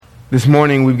This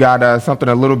morning we've got something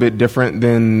a little bit different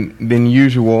than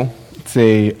usual. It's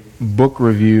a book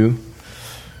review.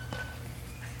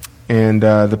 And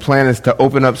the plan is to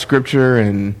open up Scripture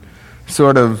and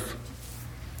sort of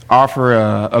offer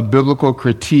a biblical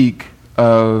critique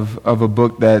of a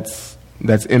book that's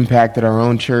impacted our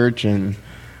own church and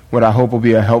what I hope will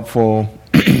be a helpful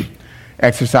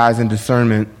exercise in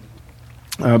discernment.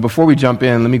 Before we jump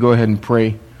in, let me go ahead and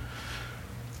pray.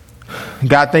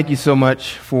 God, thank you so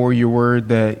much for your word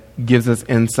that gives us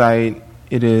insight.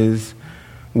 It is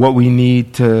what we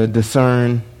need to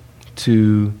discern,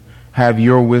 to have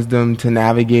your wisdom to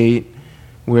navigate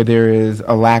where there is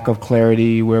a lack of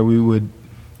clarity, where we would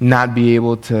not be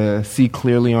able to see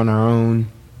clearly on our own.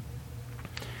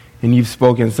 And you've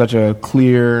spoken such a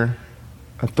clear,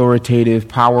 authoritative,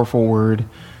 powerful word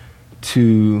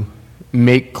to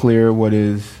make clear what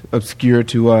is obscure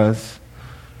to us,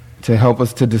 to help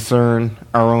us to discern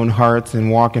our own hearts and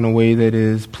walk in a way that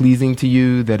is pleasing to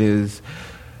you, that is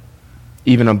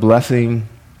even a blessing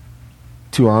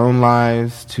to our own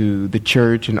lives, to the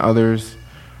church and others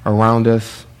around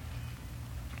us.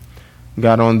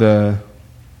 God, on the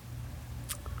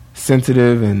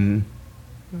sensitive and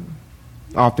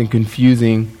often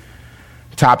confusing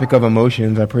topic of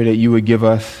emotions, I pray that you would give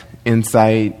us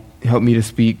insight, help me to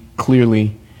speak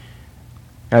clearly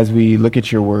as we look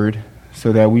at your word,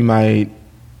 so that we might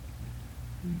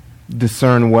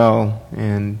discern well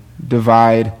and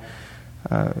divide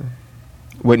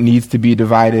what needs to be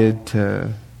divided,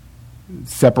 to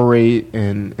separate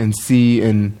and see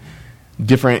in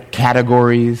different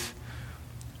categories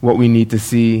what we need to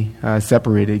see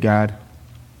separated, God.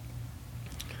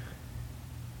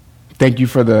 Thank you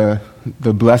for the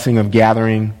blessing of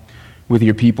gathering with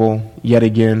your people yet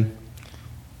again.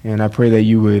 And I pray that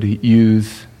you would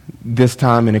use this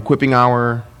time in equipping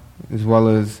hour, as well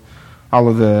as all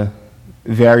of the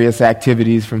various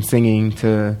activities from singing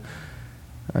to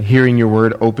hearing your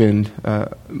word opened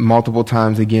multiple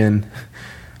times again.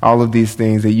 All of these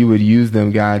things, that you would use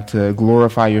them, God, to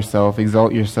glorify yourself,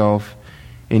 exalt yourself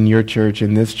in your church,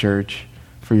 in this church,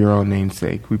 for your own name's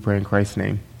sake. We pray in Christ's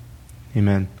name.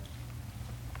 Amen.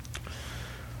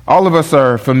 All of us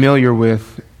are familiar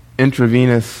with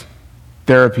intravenous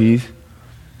therapies,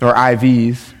 or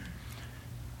IVs.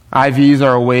 IVs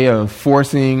are a way of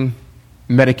forcing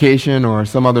medication or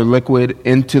some other liquid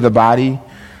into the body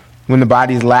when the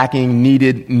body is lacking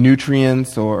needed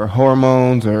nutrients or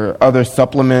hormones or other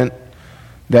supplement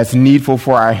that's needful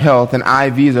for our health. An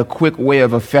IV is a quick way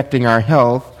of affecting our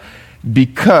health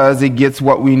because it gets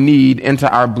what we need into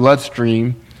our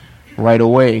bloodstream right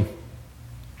away.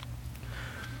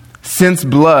 Since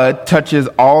blood touches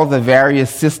all the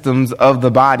various systems of the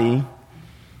body,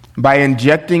 by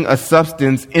injecting a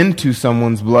substance into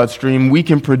someone's bloodstream, we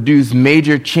can produce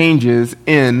major changes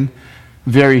in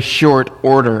very short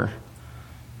order.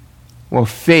 Well,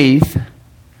 faith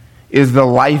is the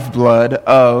lifeblood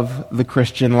of the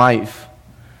Christian life.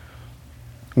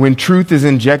 When truth is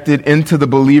injected into the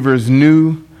believer's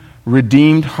new,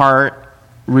 redeemed heart,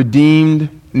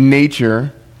 redeemed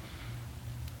nature,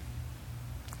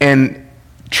 and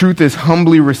truth is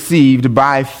humbly received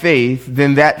by faith,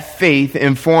 then that faith,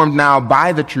 informed now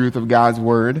by the truth of God's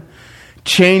word,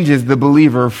 changes the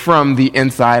believer from the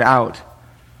inside out.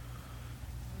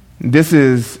 This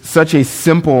is such a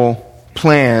simple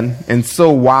plan and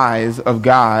so wise of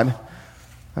God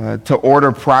to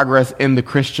order progress in the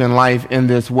Christian life in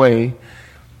this way.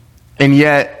 And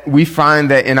yet we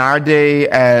find that in our day,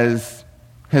 as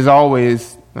has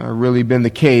always really been the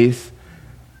case,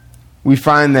 we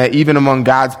find that even among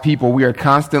God's people, we are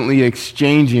constantly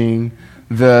exchanging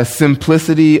the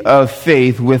simplicity of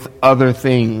faith with other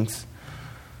things.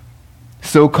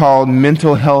 So-called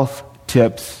mental health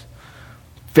tips,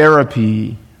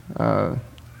 therapy,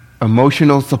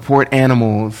 emotional support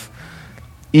animals,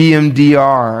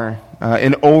 EMDR,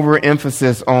 an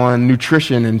overemphasis on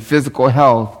nutrition and physical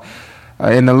health,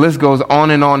 and the list goes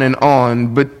on and on and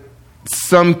on. But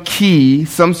some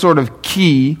sort of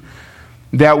key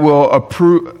that will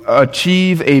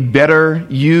achieve a better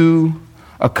you,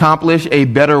 accomplish a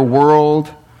better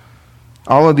world.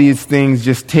 All of these things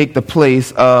just take the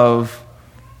place of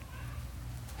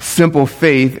simple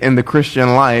faith in the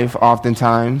Christian life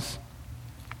oftentimes.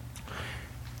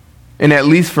 And at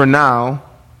least for now,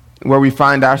 where we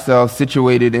find ourselves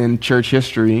situated in church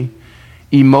history,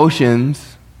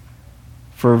 emotions,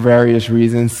 for various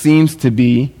reasons, seems to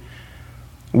be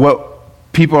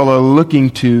what people are looking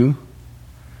to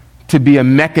be a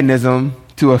mechanism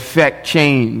to affect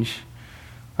change.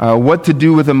 What to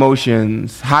do with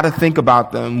emotions, how to think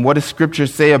about them, what does Scripture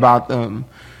say about them.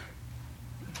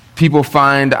 people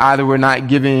find either we're not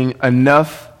giving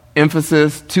enough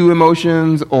emphasis to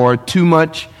emotions or too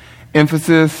much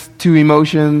emphasis to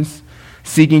emotions,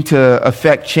 seeking to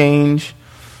affect change.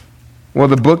 Well,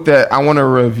 the book that I want to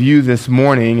review this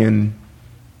morning and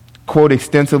quote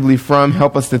extensively from,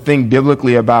 help us to think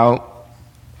biblically about,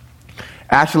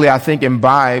 actually I think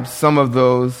imbibes some of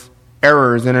those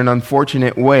errors in an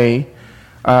unfortunate way.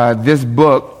 This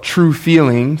book, True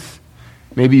Feelings,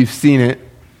 maybe you've seen it.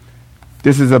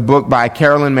 This is a book by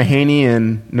Carolyn Mahaney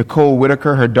and Nicole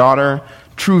Whitaker, her daughter.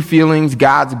 True Feelings,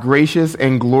 God's Gracious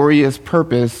and Glorious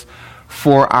Purpose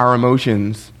for Our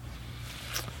Emotions.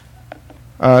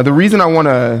 The reason I want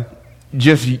to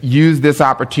just use this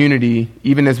opportunity,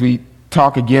 even as we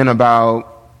talk again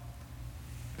about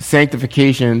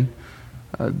sanctification,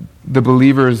 the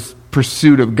believer's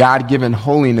pursuit of God-given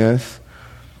holiness,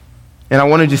 and I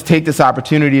want to just take this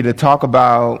opportunity to talk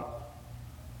about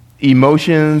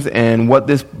emotions and what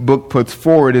this book puts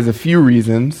forward is a few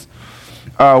reasons.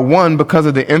 One, because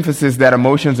of the emphasis that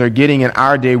emotions are getting in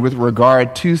our day with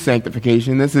regard to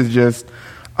sanctification. This is just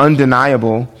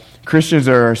undeniable. Christians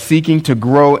are seeking to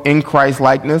grow in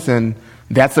Christ-likeness, and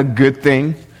that's a good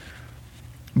thing.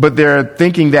 But they're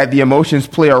thinking that the emotions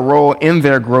play a role in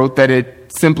their growth that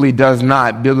it simply does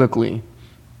not biblically.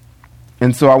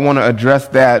 And so I want to address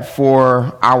that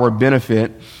for our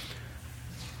benefit.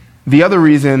 The other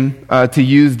reason to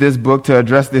use this book to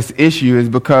address this issue is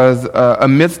because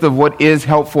amidst of what is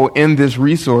helpful in this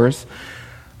resource,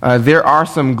 there are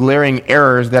some glaring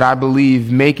errors that I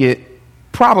believe make it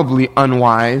probably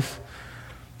unwise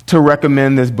to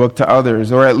recommend this book to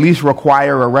others, or at least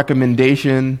require a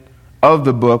recommendation of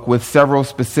the book with several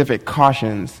specific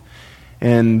cautions.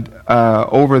 And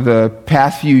over the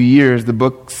past few years, the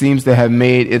book seems to have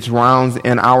made its rounds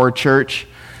in our church,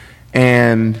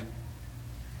 and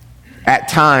at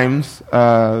times,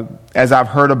 as I've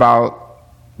heard about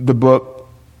the book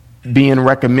being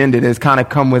recommended, has kind of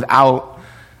come without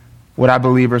what I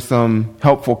believe are some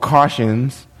helpful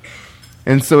cautions.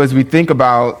 And so as we think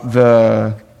about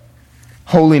the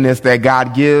holiness that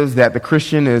God gives, that the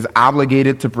Christian is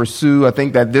obligated to pursue, I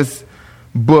think that this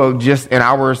book, just in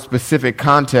our specific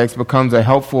context, becomes a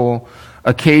helpful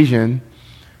occasion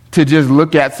to just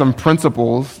look at some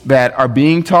principles that are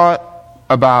being taught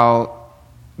about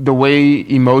the way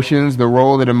emotions, the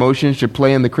role that emotions should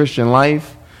play in the Christian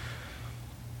life,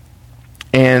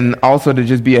 and also to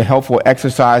just be a helpful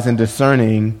exercise in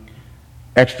discerning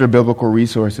extra biblical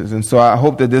resources. And so I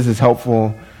hope that this is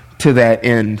helpful to that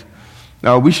end.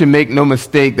 Now, we should make no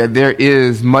mistake that there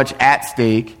is much at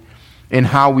stake in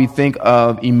how we think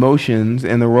of emotions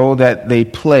and the role that they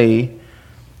play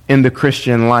in the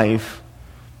Christian life.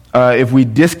 If we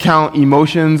discount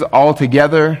emotions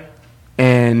altogether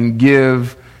and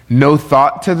give no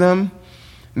thought to them,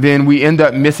 then we end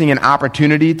up missing an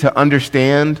opportunity to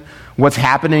understand what's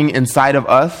happening inside of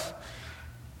us.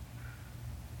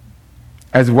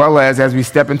 As well as we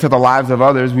step into the lives of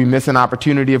others, we miss an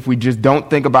opportunity if we just don't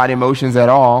think about emotions at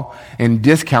all and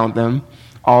discount them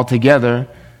altogether,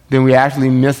 then we actually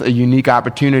miss a unique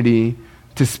opportunity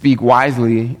to speak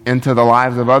wisely into the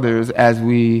lives of others as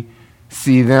we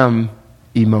see them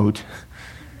emote.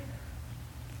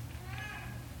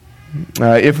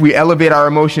 If we elevate our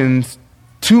emotions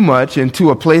too much into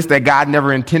a place that God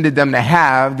never intended them to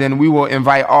have, then we will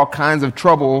invite all kinds of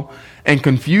trouble and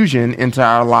confusion into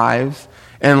our lives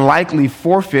and likely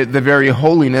forfeit the very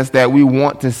holiness that we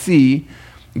want to see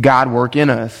God work in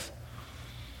us.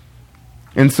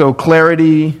 And so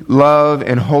clarity, love,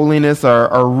 and holiness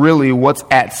are really what's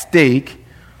at stake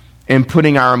in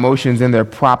putting our emotions in their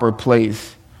proper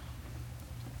place.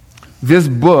 This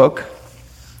book,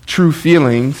 True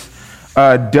Feelings,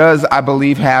 does, I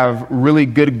believe, have really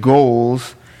good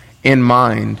goals in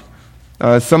mind.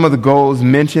 Some of the goals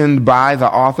mentioned by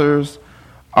the authors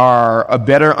are a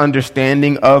better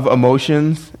understanding of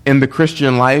emotions in the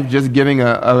Christian life, just giving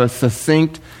a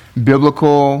succinct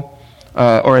biblical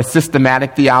or a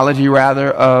systematic theology, rather,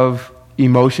 of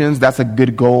emotions. That's a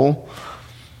good goal.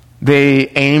 They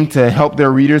aim to help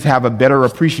their readers have a better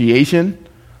appreciation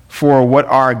for what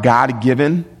are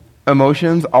God-given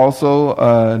emotions, also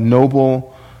a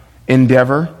noble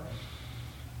endeavor.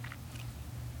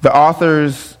 The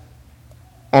authors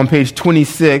on page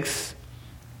 26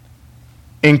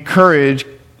 intend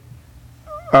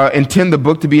the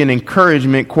book to be an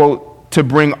encouragement, quote, to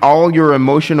bring all your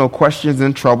emotional questions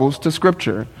and troubles to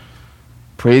Scripture.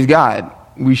 Praise God.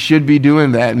 We should be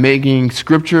doing that, making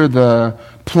Scripture the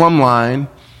plumb line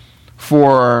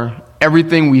for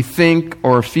everything we think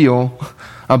or feel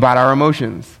about our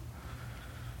emotions.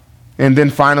 And then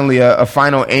finally, a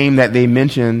final aim that they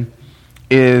mention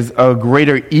is a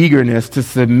greater eagerness to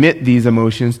submit these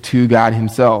emotions to God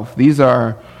himself. These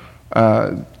are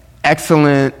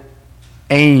excellent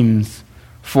aims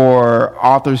for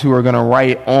authors who are going to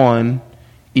write on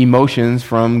emotions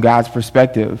from God's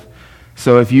perspective.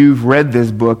 So if you've read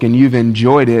this book and you've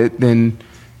enjoyed it, then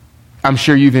I'm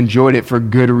sure you've enjoyed it for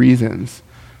good reasons.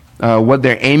 What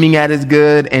they're aiming at is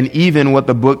good, and even what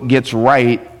the book gets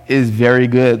right is very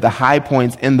good. The high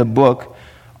points in the book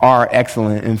are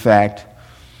excellent, in fact.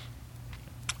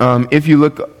 If you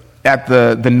look at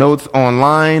the notes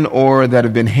online or that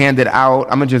have been handed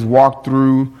out, I'm going to just walk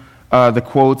through the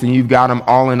quotes, and you've got them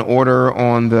all in order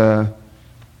on the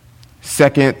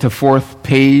second to fourth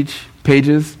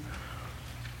pages.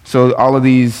 So all of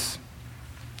these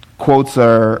quotes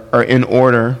are in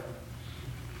order.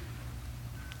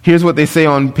 Here's what they say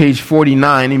on page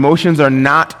 49. Emotions are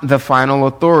not the final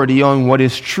authority on what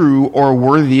is true or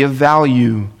worthy of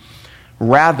value.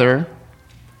 Rather,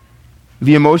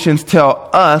 the emotions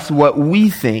tell us what we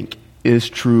think is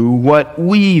true, what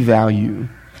we value.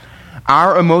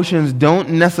 Our emotions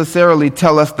don't necessarily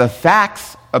tell us the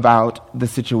facts about the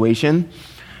situation.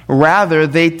 Rather,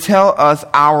 they tell us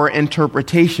our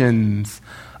interpretations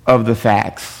of the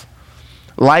facts.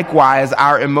 Likewise,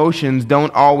 our emotions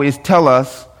don't always tell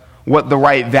us what the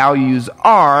right values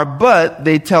are, but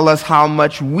they tell us how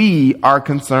much we are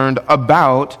concerned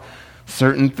about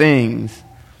certain things.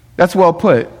 That's well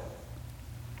put.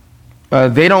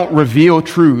 They don't reveal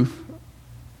truth,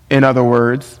 in other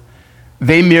words.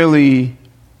 They merely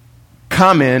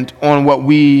comment on what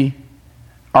we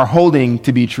are holding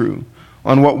to be true,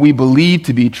 on what we believe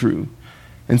to be true.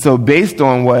 And so based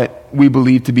on what we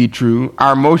believe to be true,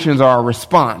 our emotions are a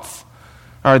response,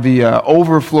 are the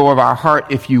overflow of our heart,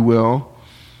 if you will.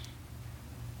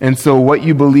 And so what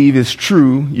you believe is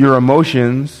true, your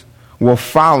emotions will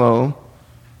follow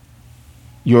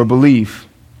your belief.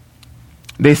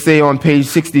 They say on page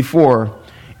 64,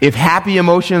 if happy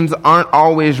emotions aren't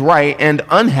always right and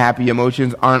unhappy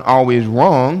emotions aren't always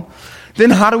wrong,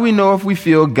 then how do we know if we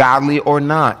feel godly or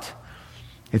not?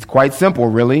 It's quite simple,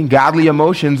 really. Godly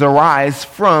emotions arise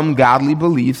from godly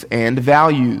beliefs and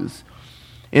values.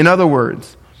 In other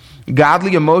words,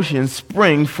 godly emotions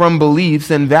spring from beliefs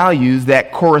and values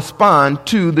that correspond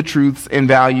to the truths and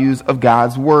values of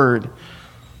God's Word.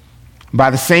 By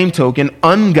the same token,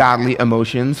 ungodly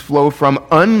emotions flow from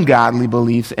ungodly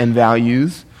beliefs and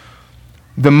values.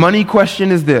 The money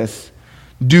question is this: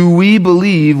 do we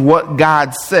believe what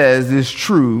God says is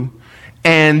true,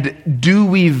 and do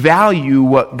we value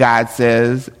what God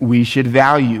says we should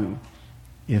value?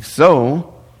 If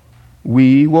so,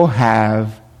 we will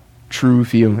have true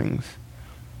feelings.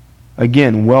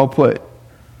 Again, well put.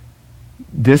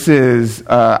 This is,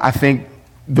 I think,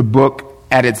 the book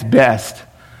at its best,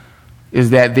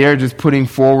 is that they're just putting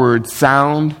forward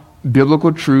sound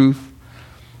biblical truth,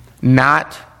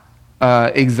 not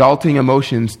exalting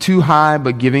emotions too high,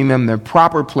 but giving them their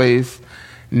proper place,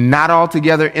 not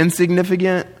altogether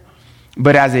insignificant,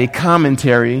 but as a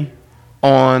commentary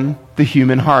on the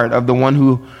human heart of the one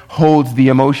who holds the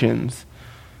emotions.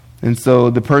 And so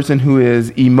the person who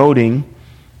is emoting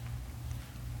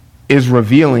is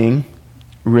revealing,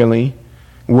 really,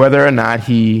 whether or not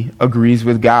he agrees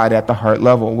with God at the heart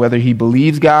level, whether he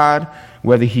believes God,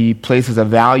 whether he places a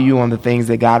value on the things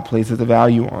that God places a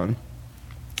value on.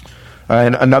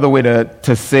 And another way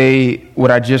to say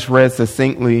what I just read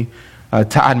succinctly,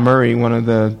 Todd Murray, one of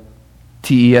the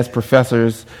TES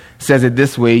professors, says it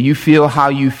this way: you feel how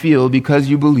you feel because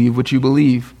you believe what you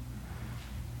believe.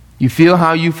 You feel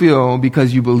how you feel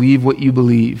because you believe what you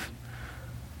believe.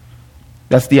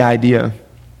 That's the idea.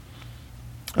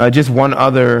 Just one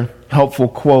other helpful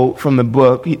quote from the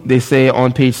book. They say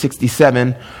on page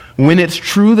 67, when it's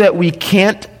true that we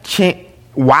can't change,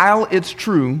 while it's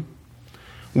true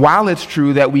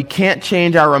that we can't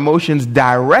change our emotions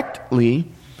directly,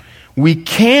 we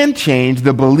can change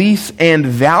the beliefs and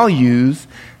values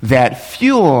that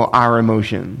fuel our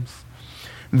emotions.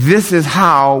 This is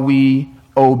how we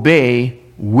obey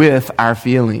with our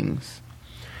feelings.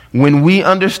 When we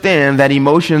understand that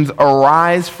emotions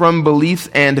arise from beliefs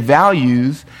and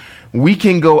values, we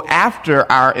can go after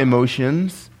our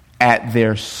emotions at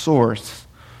their source.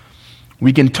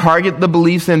 We can target the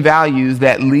beliefs and values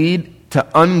that lead to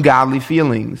ungodly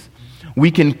feelings.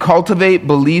 We can cultivate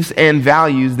beliefs and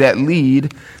values that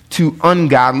lead to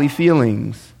ungodly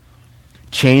feelings.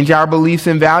 Change our beliefs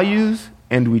and values,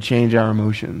 and we change our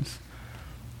emotions.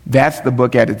 That's the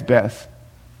book at its best.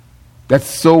 That's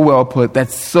so well put.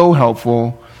 That's so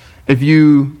helpful. If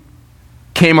you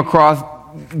came across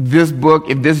this book,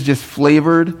 if this just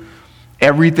flavored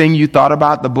everything you thought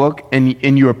about the book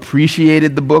and you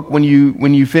appreciated the book when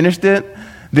you finished it,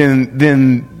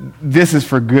 then this is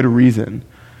for good reason.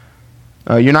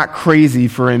 You're not crazy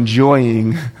for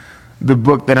enjoying the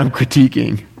book that I'm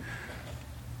critiquing.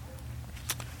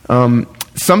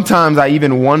 Sometimes I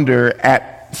even wonder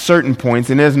at certain points,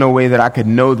 and there's no way that I could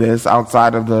know this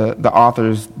outside of the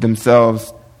authors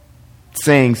themselves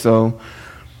saying so,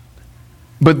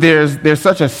 but there's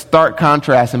such a stark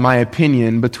contrast, in my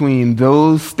opinion, between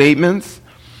those statements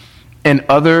and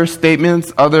other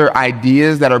statements, other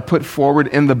ideas that are put forward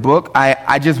in the book.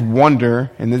 I just wonder,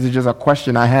 and this is just a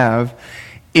question I have,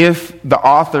 if the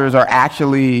authors are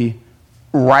actually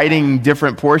writing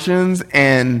different portions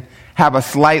and have a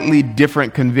slightly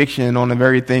different conviction on the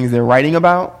very things they're writing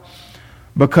about,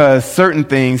 because certain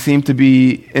things seem to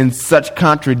be in such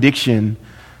contradiction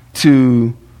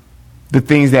to the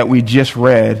things that we just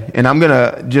read. And I'm going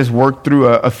to just work through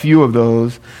a few of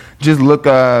those. Just look,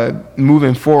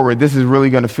 moving forward, this is really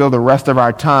going to fill the rest of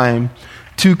our time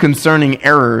to concerning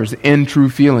errors in true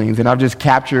feelings. And I've just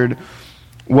captured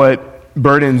what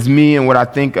burdens me and what I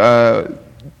think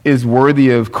is worthy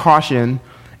of caution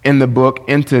in the book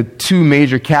into two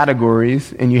major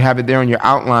categories, and you have it there on your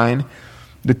outline.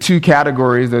 The two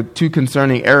categories, the two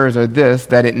concerning errors are this: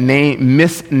 that it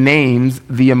misnames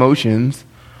the emotions.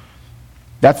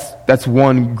 That's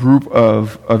one group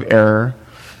of error.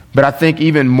 But I think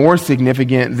even more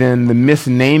significant than the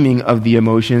misnaming of the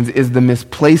emotions is the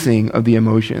misplacing of the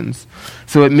emotions.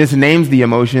 So it misnames the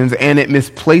emotions and it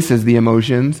misplaces the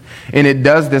emotions, and it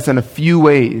does this in a few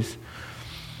ways.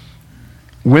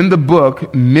 When the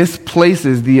book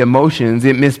misplaces the emotions,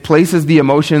 it misplaces the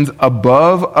emotions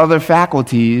above other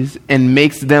faculties and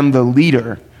makes them the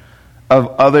leader of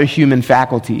other human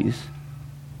faculties.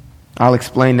 I'll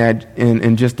explain that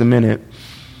in just a minute.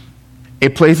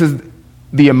 It places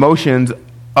the emotions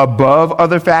above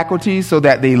other faculties so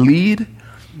that they lead.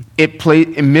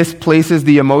 It misplaces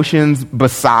the emotions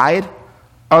beside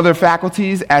other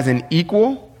faculties as an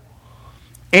equal.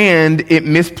 And it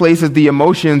misplaces the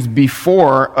emotions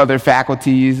before other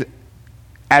faculties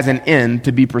as an end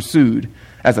to be pursued,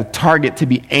 as a target to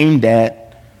be aimed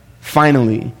at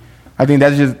finally. I think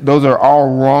those are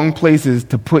all wrong places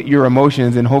to put your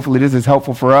emotions, and hopefully this is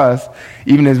helpful for us,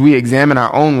 even as we examine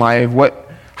our own life.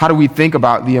 How do we think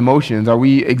about the emotions? Are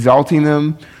we exalting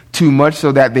them too much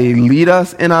so that they lead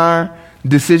us in our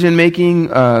decision-making,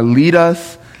 lead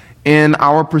us in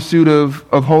our pursuit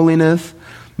of holiness?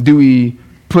 Do we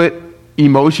put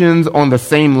emotions on the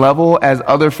same level as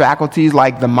other faculties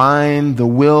like the mind, the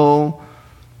will,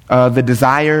 the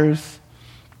desires?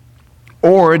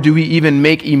 Or do we even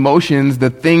make emotions the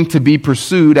thing to be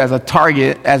pursued as a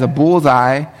target, as a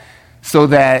bullseye, so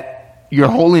that your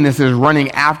holiness is running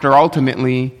after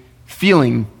ultimately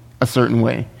feeling a certain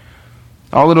way?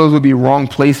 All of those would be wrong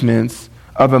placements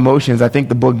of emotions. I think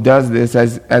the book does this,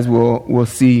 as we'll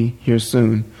see here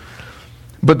soon.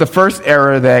 But the first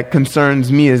error that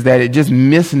concerns me is that it just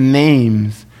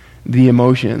misnames the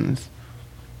emotions.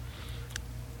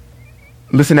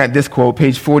 Listen at this quote,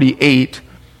 page 48.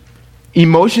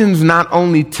 Emotions not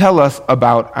only tell us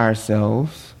about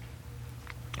ourselves,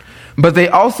 but they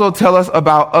also tell us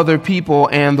about other people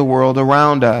and the world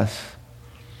around us.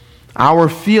 Our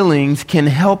feelings can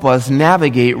help us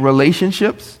navigate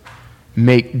relationships,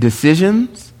 make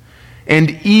decisions,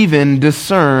 and even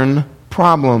discern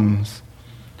problems.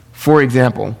 For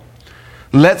example,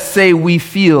 let's say we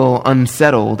feel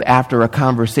unsettled after a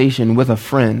conversation with a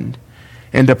friend,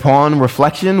 and upon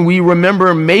reflection, we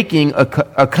remember making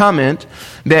a comment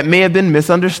that may have been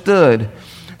misunderstood.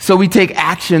 So we take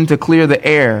action to clear the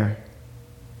air.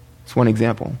 That's one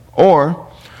example. Or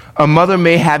a mother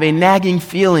may have a nagging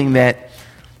feeling that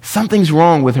something's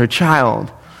wrong with her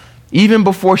child, even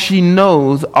before she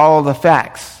knows all the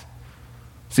facts.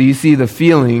 So you see the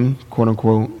feeling, quote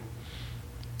unquote,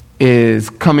 is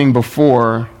coming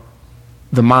before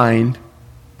the mind,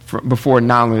 before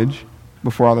knowledge,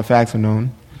 before all the facts are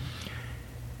known.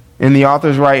 And the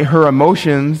authors write, her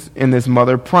emotions in this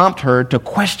mother prompt her to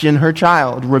question her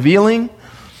child, revealing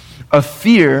a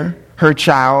fear her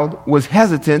child was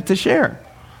hesitant to share.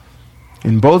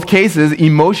 In both cases,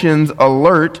 emotions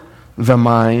alert the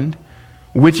mind,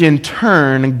 which in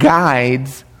turn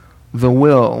guides the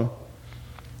will.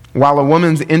 While a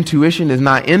woman's intuition is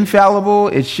not infallible,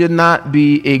 it should not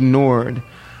be ignored.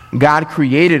 God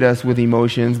created us with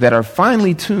emotions that are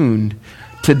finely tuned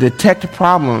to detect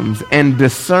problems and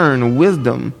discern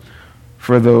wisdom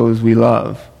for those we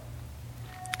love.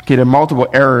 Okay, there are multiple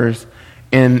errors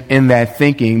in that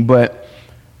thinking, but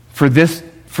for this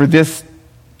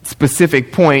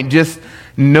specific point, just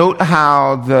note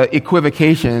how the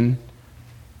equivocation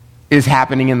is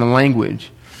happening in the language.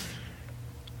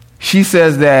 She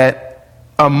says that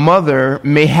a mother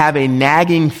may have a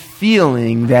nagging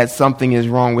feeling that something is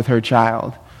wrong with her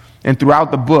child. And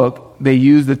throughout the book, they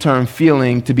use the term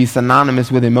feeling to be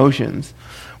synonymous with emotions.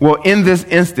 Well, in this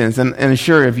instance, and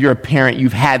sure, if you're a parent,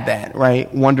 you've had that,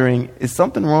 right? Wondering, is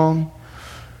something wrong?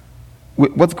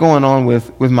 What's going on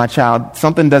with my child?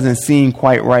 Something doesn't seem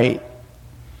quite right.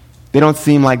 They don't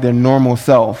seem like their normal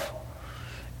self.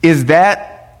 Is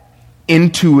that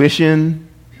intuition,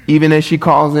 even as she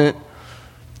calls it?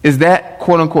 Is that,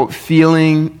 quote unquote,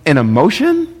 feeling an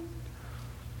emotion?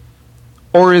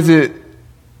 Or is it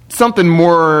something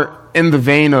more in the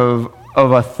vein of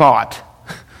a thought?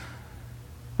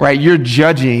 Right? You're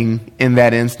judging in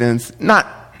that instance,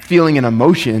 not feeling an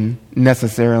emotion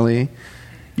necessarily.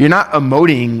 You're not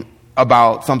emoting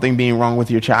about something being wrong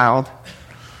with your child.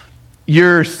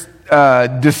 You're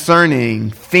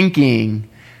discerning, thinking,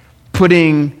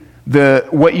 putting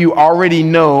what you already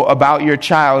know about your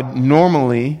child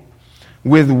normally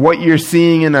with what you're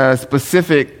seeing in a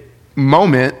specific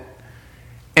moment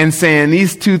and saying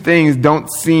these two things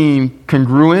don't seem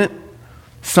congruent.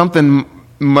 Something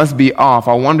must be off.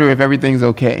 I wonder if everything's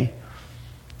okay.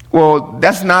 Well,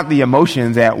 that's not the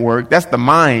emotions at work. That's the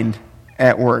mind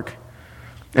at work.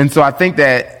 And so I think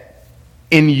that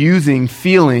in using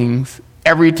feelings,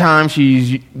 every time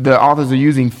the authors are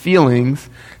using feelings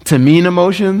to mean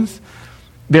emotions,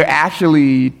 they're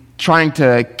actually trying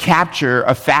to capture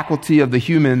a faculty of the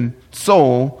human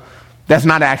soul that's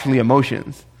not actually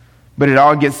emotions. But it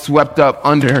all gets swept up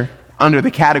under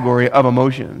the category of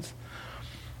emotions.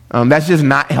 That's just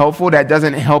not helpful. That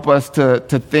doesn't help us to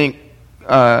think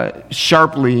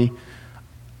sharply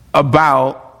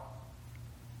about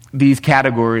these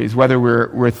categories, whether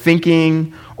we're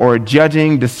thinking or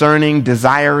judging, discerning,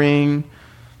 desiring,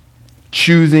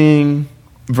 choosing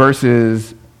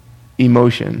versus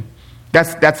emotion.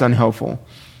 That's unhelpful.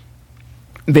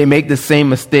 They make the same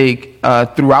mistake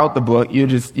throughout the book. You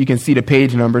can see the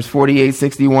page numbers 48,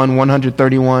 61,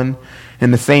 131,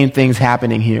 and the same thing's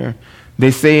happening here.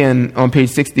 They say on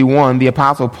page 61, the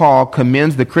Apostle Paul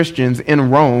commends the Christians in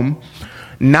Rome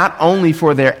not only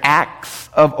for their acts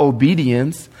of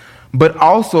obedience, but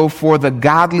also for the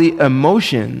godly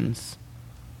emotions,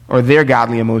 or their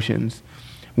godly emotions.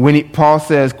 When Paul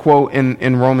says, quote,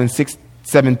 in Romans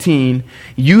 6:17,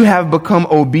 you have become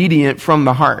obedient from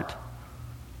the heart.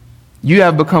 You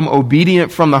have become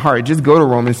obedient from the heart. Just go to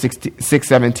Romans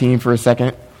 6:17 for a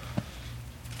second.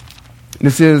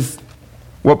 This is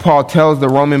what Paul tells the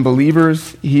Roman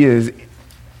believers. He is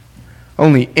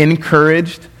only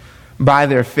encouraged by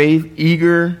their faith,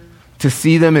 eager to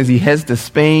see them as he heads to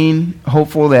Spain,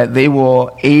 hopeful that they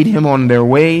will aid him on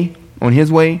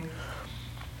his way.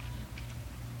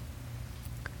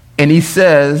 And he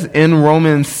says in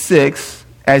Romans 6,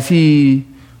 as he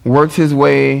works his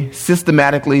way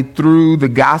systematically through the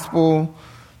gospel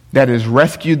that has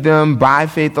rescued them by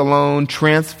faith alone,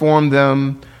 transformed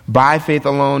them by faith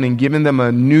alone, and given them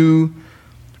a new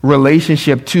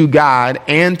relationship to God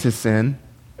and to sin,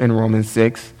 in Romans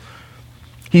 6,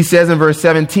 he says in verse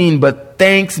 17, but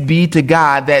thanks be to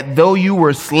God that though you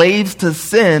were slaves to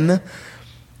sin,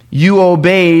 you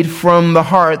obeyed from the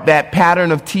heart that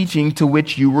pattern of teaching to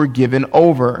which you were given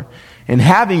over. And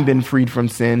having been freed from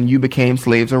sin, you became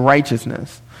slaves of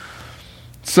righteousness.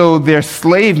 So their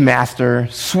slave master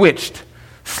switched,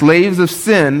 slaves of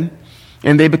sin,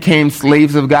 and they became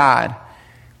slaves of God.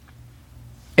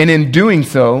 And in doing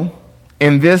so,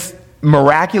 in this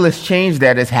miraculous change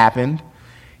that has happened,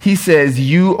 he says,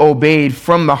 you obeyed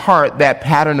from the heart that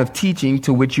pattern of teaching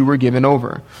to which you were given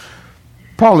over.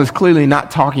 Paul is clearly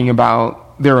not talking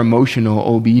about their emotional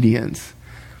obedience,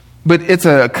 but it's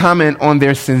a comment on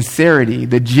their sincerity,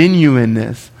 the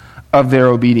genuineness of their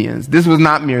obedience. This was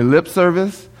not mere lip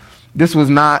service. This was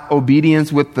not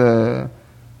obedience with the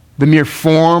mere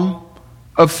form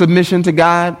of submission to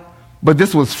God, but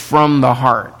this was from the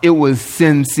heart. It was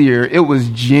sincere. It was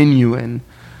genuine.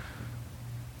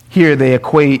 Here they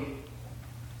equate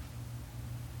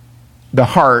the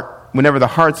heart, whenever the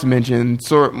heart's mentioned,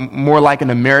 more like an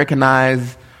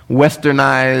Americanized,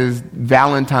 westernized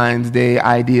Valentine's Day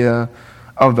idea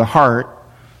of the heart,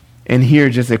 and here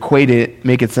just equate it,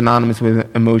 make it synonymous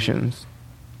with emotions.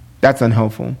 That's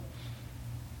unhelpful.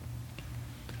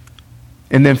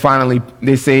 And then finally,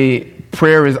 they say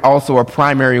prayer is also a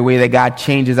primary way that God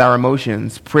changes our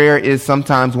emotions. Prayer is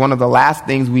sometimes one of the last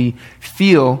things we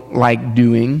feel like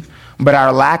doing, but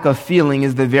our lack of feeling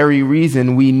is the very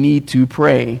reason we need to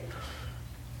pray.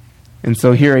 And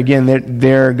so here again,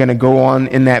 they're going to go on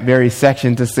in that very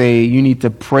section to say you need to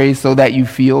pray so that you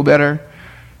feel better.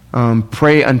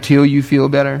 Pray until you feel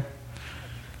better.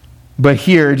 But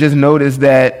here, just notice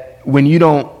that when you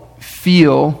don't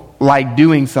feel like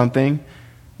doing something,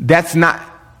 that's not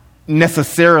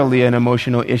necessarily an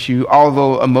emotional issue,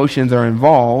 although emotions are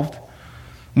involved.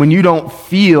 When you don't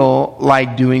feel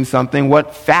like doing something,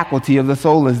 what faculty of the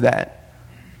soul is that?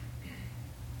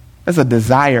 That's a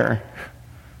desire,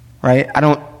 right? I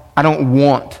don't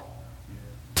want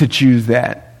to choose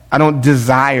that. I don't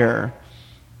desire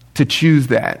to choose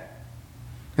that.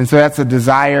 And so that's a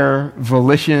desire,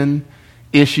 volition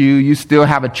issue. You still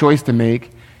have a choice to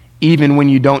make, even when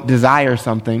you don't desire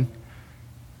something.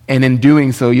 And in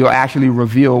doing so, you'll actually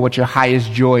reveal what your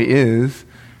highest joy is,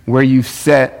 where you've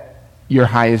set your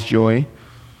highest joy.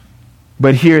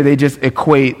 But here they just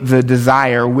equate the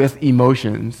desire with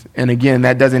emotions. And again,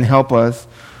 that doesn't help us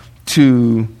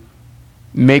to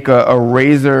make a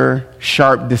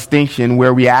razor-sharp distinction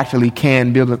where we actually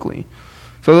can biblically.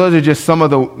 So those are just some of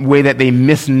the way that they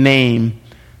misname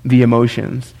the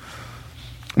emotions.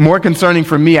 More concerning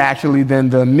for me, actually, than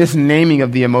the misnaming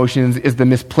of the emotions is the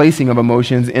misplacing of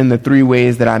emotions in the three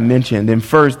ways that I mentioned. And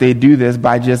first, they do this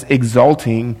by just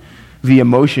exalting the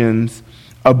emotions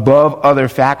above other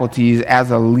faculties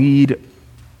as a lead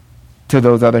to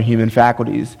those other human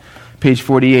faculties. Page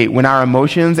 48, when our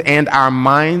emotions and our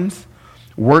minds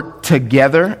work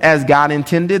together as God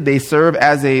intended, they serve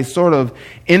as a sort of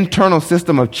internal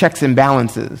system of checks and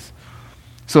balances.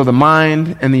 So the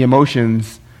mind and the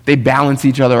emotions, they balance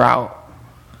each other out.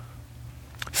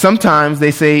 Sometimes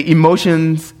they say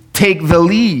emotions take the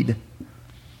lead,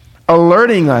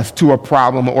 alerting us to a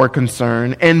problem or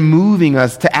concern and moving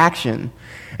us to action.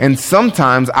 And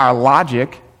sometimes our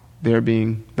logic, there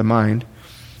being the mind,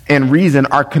 and reason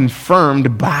are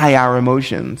confirmed by our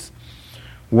emotions.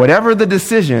 Whatever the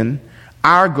decision,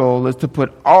 our goal is to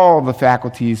put all the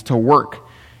faculties to work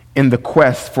in the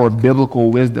quest for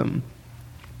biblical wisdom.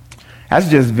 That's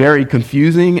just very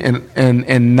confusing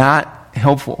and not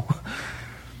helpful.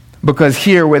 Because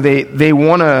here where they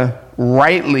want to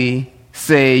rightly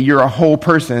say you're a whole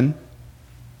person,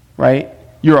 right?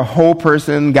 You're a whole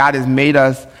person. God has made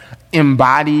us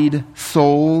embodied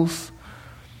souls.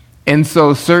 And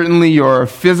so certainly your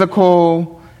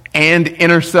physical and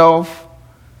inner self,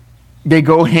 they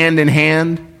go hand in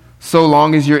hand so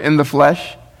long as you're in the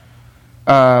flesh.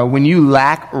 When you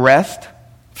lack rest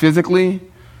physically,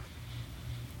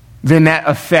 then that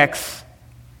affects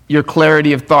your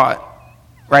clarity of thought,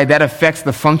 right? That affects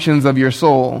the functions of your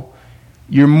soul.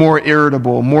 You're more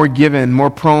irritable, more given, more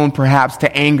prone perhaps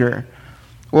to anger.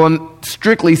 Well,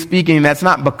 strictly speaking, that's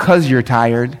not because you're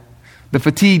tired. The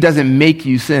fatigue doesn't make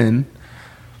you sin,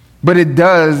 but it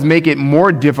does make it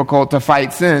more difficult to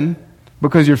fight sin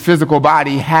because your physical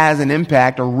body has an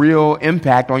impact, a real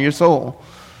impact on your soul.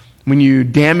 When you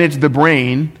damage the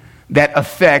brain, that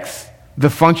affects the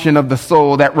function of the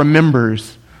soul that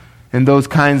remembers and those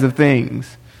kinds of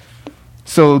things.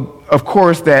 So, of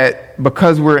course, that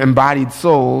because we're embodied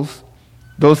souls,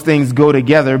 those things go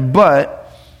together,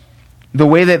 but the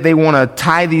way that they want to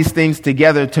tie these things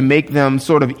together to make them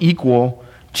sort of equal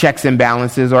checks and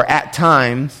balances, or at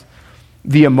times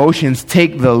the emotions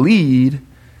take the lead,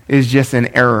 is just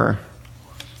an error.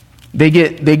 They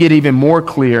get even more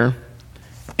clear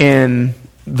in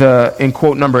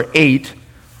quote number 8,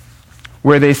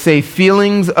 where they say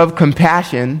feelings of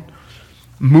compassion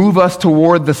move us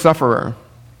toward the sufferer.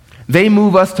 They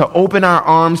move us to open our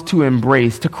arms to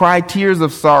embrace, to cry tears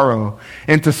of sorrow,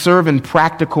 and to serve in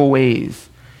practical ways.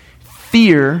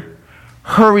 Fear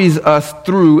hurries us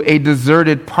through a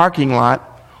deserted parking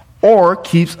lot or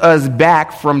keeps us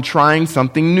back from trying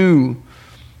something new.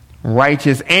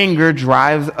 Righteous anger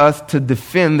drives us to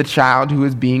defend the child who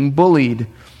is being bullied.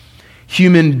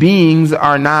 Human beings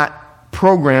are not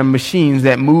programmed machines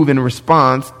that move in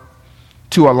response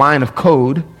to a line of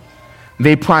code.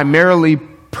 Their primary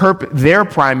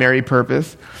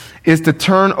purpose is to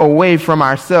turn away from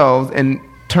ourselves and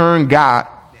turn God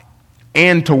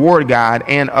and toward God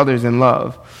and others in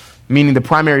love. Meaning the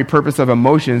primary purpose of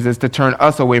emotions is to turn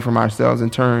us away from ourselves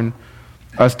and turn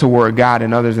us toward God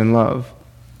and others in love.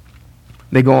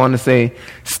 They go on to say,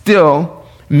 still,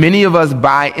 many of us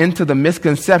buy into the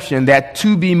misconception that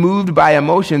to be moved by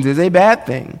emotions is a bad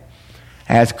thing.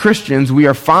 As Christians, we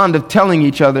are fond of telling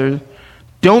each other,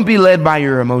 don't be led by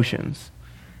your emotions.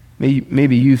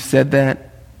 Maybe you've said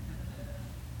that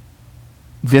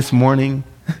this morning,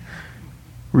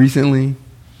 recently.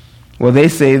 Well, they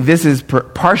say this is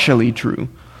partially true.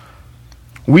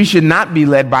 We should not be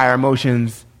led by our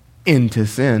emotions into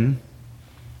sin,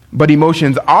 but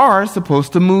emotions are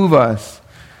supposed to move us.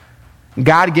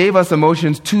 God gave us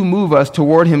emotions to move us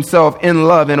toward himself in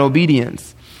love and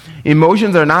obedience.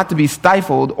 Emotions are not to be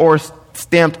stifled or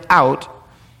stamped out,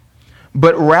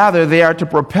 but rather they are to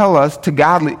propel us to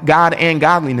God and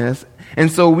godliness.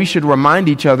 And so we should remind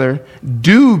each other,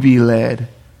 do be led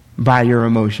by your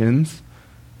emotions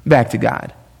back to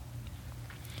God.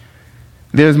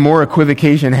 There's more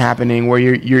equivocation happening where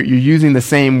you're using the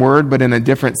same word but in a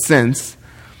different sense,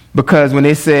 because when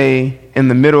they say in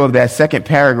the middle of that second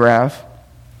paragraph,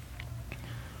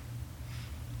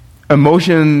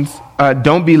 emotions,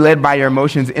 don't be led by your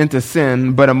emotions into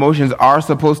sin, but emotions are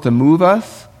supposed to move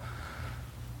us.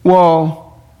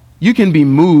 Well, you can be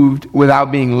moved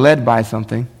without being led by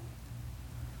something,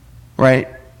 right?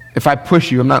 If I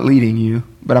push you, I'm not leading you,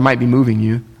 but I might be moving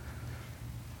you.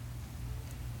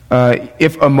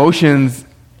 If emotions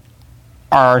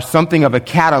are something of a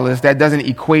catalyst, that doesn't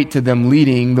equate to them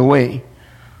leading the way.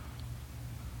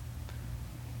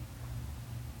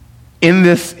 In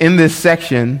this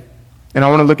section, and I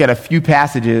want to look at a few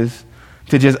passages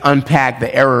to just unpack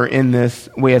the error in this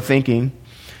way of thinking.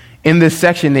 In this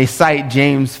section, they cite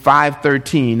James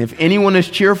 5:13. If anyone is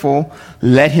cheerful,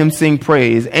 let him sing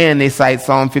praise. And they cite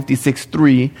Psalm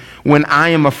 56:3. When I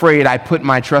am afraid, I put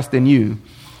my trust in you.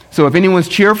 So if anyone's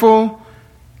cheerful,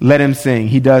 let him sing.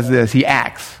 He does this. He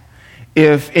acts.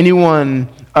 If anyone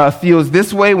feels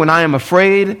this way, when I am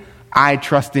afraid, I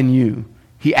trust in you.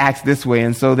 He acts this way.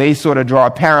 And so they sort of draw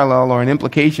a parallel or an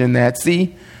implication that,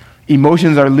 see,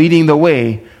 emotions are leading the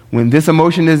way. When this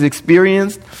emotion is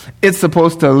experienced, it's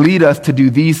supposed to lead us to do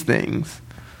these things.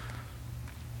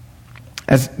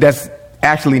 That's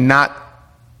actually not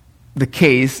the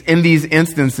case. In these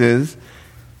instances,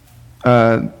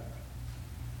 the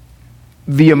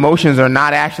emotions are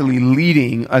not actually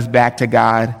leading us back to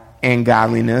God and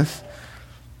godliness.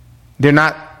 They're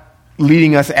not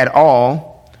leading us at all,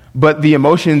 but the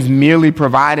emotions merely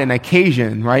provide an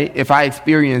occasion, right? If I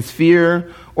experience fear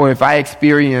or if I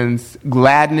experience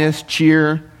gladness,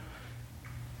 cheer,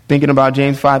 thinking about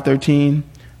James 5:13,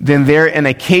 then they're an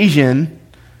occasion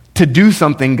to do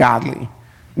something godly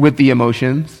with the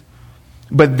emotions,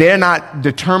 but they're not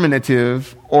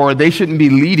determinative, or they shouldn't be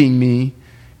leading me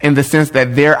in the sense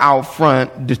that they're out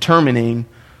front determining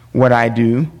what I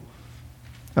do.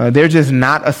 They're just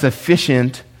not a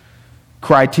sufficient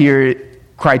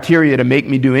criteria to make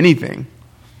me do anything.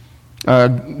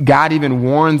 God even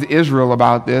warns Israel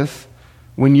about this.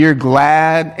 When you're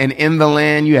glad and in the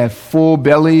land, you have full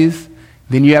bellies,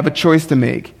 then you have a choice to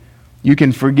make. You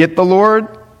can forget the Lord,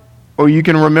 or you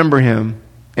can remember him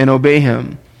and obey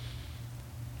him.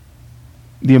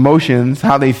 The emotions,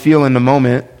 how they feel in the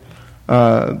moment,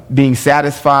 being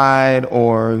satisfied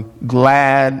or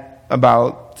glad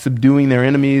about subduing their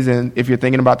enemies, and if you're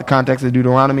thinking about the context of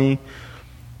Deuteronomy,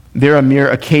 they're a mere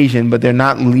occasion, but they're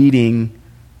not leading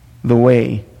the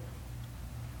way.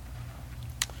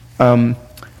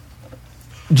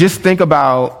 Just think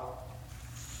about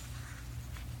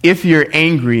if you're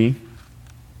angry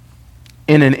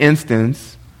in an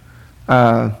instance,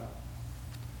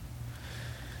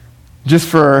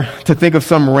 just to think of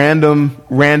some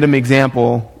random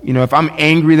example, if I'm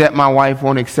angry that my wife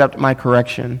won't accept my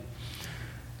correction,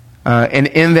 and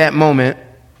in that moment,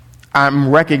 I'm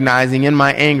recognizing in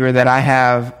my anger that I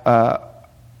have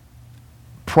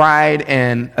pride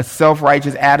and a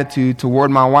self-righteous attitude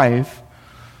toward my wife,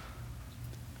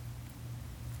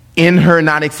 in her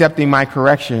not accepting my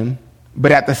correction,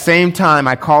 but at the same time,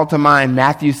 I call to mind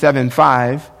Matthew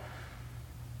 7:5,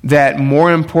 that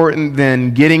more important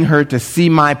than getting her to see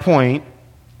my point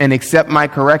and accept my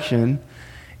correction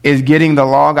is getting the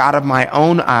log out of my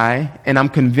own eye. And I'm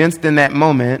convinced in that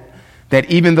moment that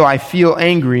even though I feel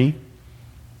angry,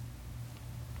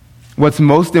 what's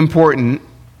most important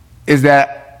is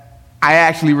that I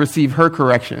actually receive her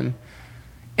correction.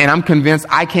 And I'm convinced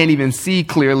I can't even see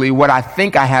clearly what I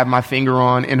think I have my finger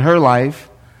on in her life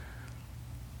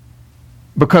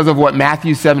because of what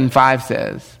Matthew 7:5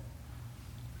 says.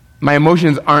 My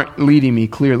emotions aren't leading me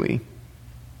clearly,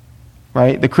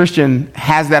 right? The Christian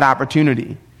has that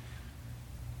opportunity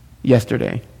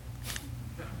yesterday.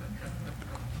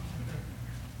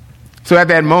 So at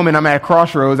that moment, I'm at a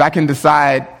crossroads. I can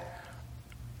decide,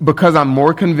 because I'm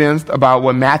more convinced about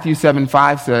what Matthew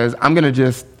 7:5 says, I'm going to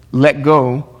just let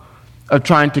go of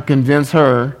trying to convince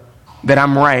her that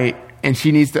I'm right and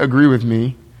she needs to agree with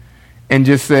me, and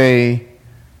just say,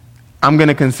 I'm going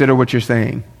to consider what you're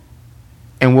saying.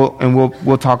 And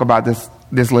we'll talk about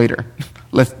this later.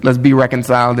 Let's be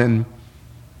reconciled and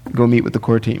go meet with the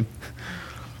core team.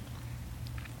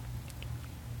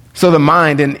 So the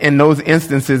mind in those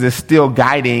instances is still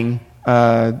guiding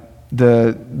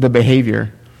the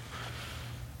behavior.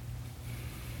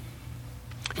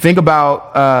 Think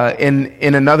about,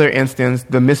 in another instance,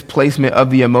 the misplacement of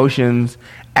the emotions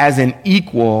as an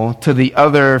equal to the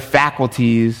other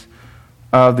faculties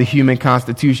of the human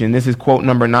constitution. This is quote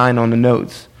number 9 on the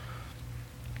notes.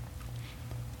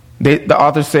 The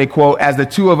authors say, quote, "As the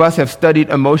two of us have studied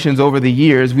emotions over the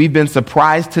years, we've been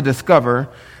surprised to discover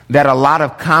that a lot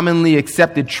of commonly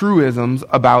accepted truisms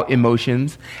about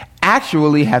emotions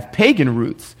actually have pagan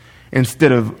roots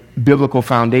instead of biblical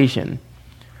foundation.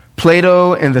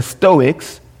 Plato and the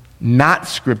Stoics, not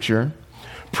scripture,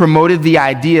 promoted the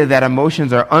idea that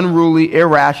emotions are unruly,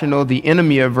 irrational, the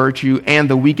enemy of virtue, and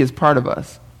the weakest part of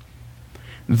us.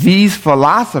 These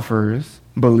philosophers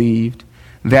believed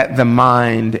that the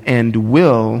mind and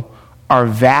will are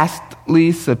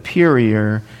vastly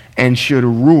superior and should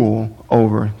rule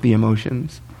over the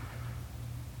emotions."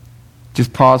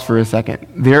 Just pause for a second.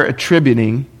 They're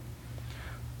attributing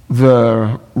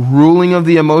the ruling of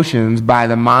the emotions by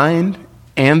the mind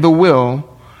and the will,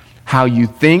 how you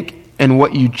think and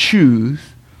what you choose.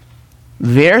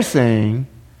 They're saying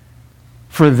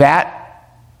for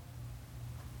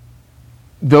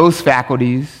those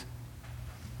faculties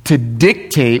to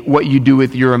dictate what you do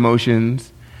with your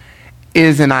emotions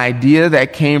is an idea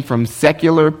that came from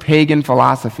secular pagan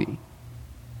philosophy.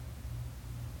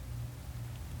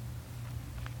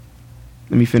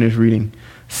 Let me finish reading.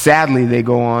 Sadly, they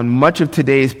go on, much of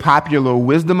today's popular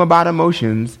wisdom about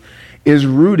emotions is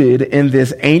rooted in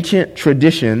this ancient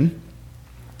tradition.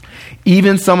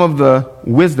 Even some of the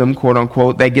wisdom, quote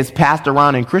unquote, that gets passed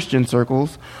around in Christian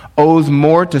circles owes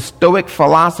more to Stoic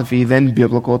philosophy than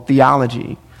biblical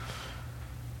theology.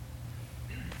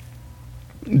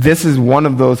 This is one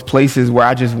of those places where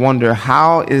I just wonder,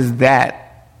 how is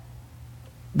that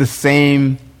the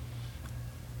same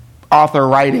author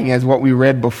writing as what we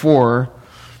read before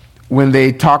when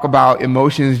they talk about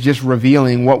emotions just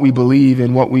revealing what we believe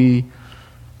and what we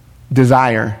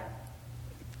desire?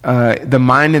 The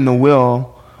mind and the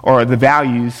will, or the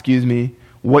values,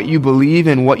 what you believe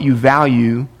and what you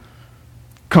value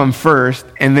come first,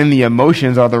 and then the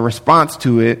emotions are the response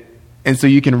to it. And so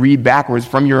you can read backwards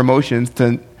from your emotions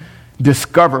to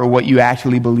discover what you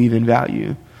actually believe and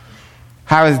value.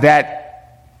 How is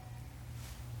that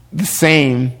the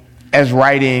same as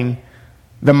writing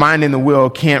the mind and the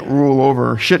will shouldn't rule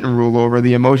over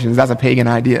the emotions? That's a pagan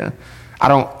idea. I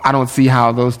don't see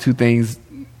how those two things,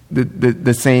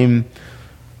 the same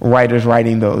writers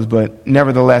writing those, but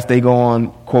nevertheless they go on,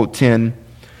 quote 10,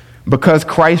 "Because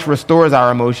Christ restores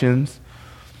our emotions,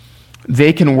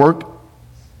 they can work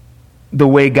the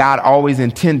way God always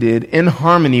intended in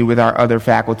harmony with our other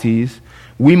faculties.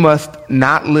 We must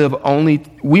not live only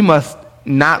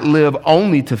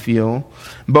to feel,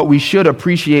 but we should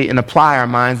appreciate and apply our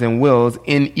minds and wills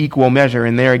in equal measure."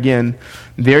 And there again,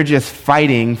 they're just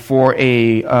fighting for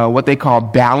a what they call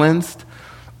balanced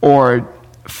or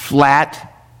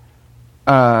flat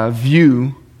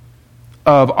view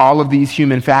of all of these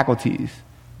human faculties.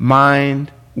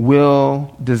 Mind,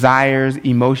 will, desires,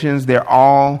 emotions, they're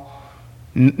all,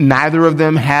 neither of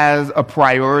them has a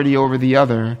priority over the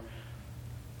other.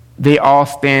 They all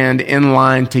stand in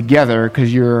line together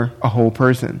because you're a whole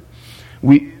person.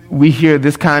 We hear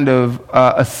this kind of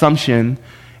assumption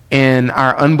in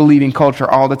our unbelieving culture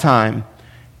all the time.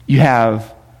 You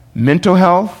have mental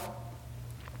health,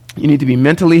 you need to be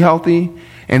mentally healthy,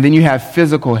 and then you have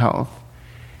physical health.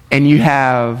 And you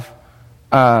have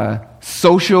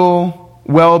social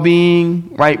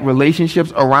well-being, right,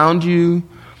 relationships around you,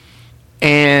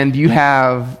 and you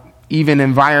have even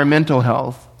environmental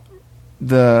health,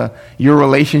 your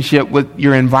relationship with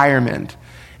your environment.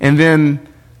 And then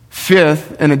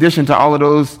fifth, in addition to all of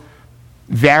those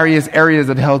various areas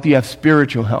of health, you have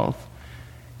spiritual health.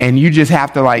 And you just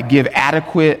have to give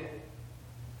adequate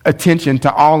attention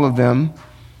to all of them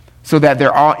so that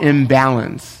they're all in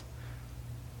balance.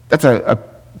 That's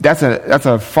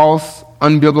a false,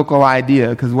 unbiblical idea,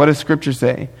 because what does Scripture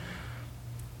say?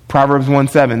 Proverbs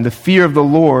 1:7, "The fear of the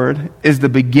Lord is the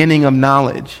beginning of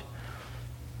knowledge.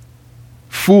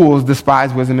 Fools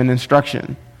despise wisdom and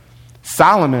instruction."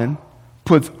 Solomon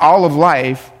puts all of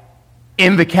life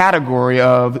in the category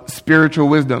of spiritual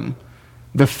wisdom,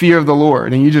 the fear of the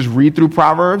Lord. And you just read through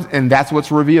Proverbs, and that's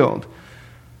what's revealed.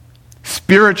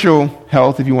 Spiritual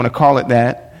health, if you want to call it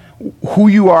that, who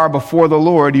you are before the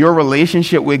Lord, your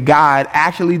relationship with God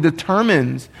actually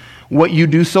determines what you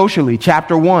do socially.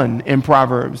 Chapter 1 in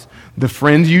Proverbs, the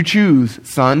friends you choose,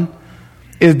 son,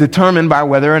 is determined by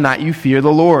whether or not you fear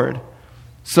the Lord.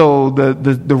 So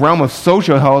the realm of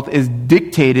social health is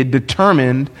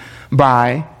determined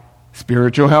by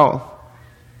spiritual health.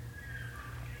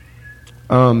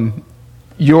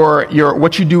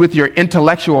 what you do with your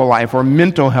intellectual life or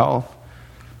mental health.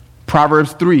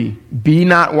 Proverbs 3, be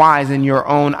not wise in your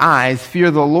own eyes, fear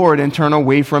the Lord and turn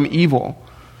away from evil.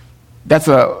 That's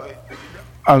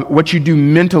what you do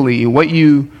mentally, what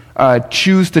you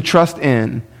choose to trust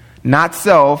in. Not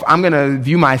self. I'm going to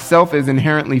view myself as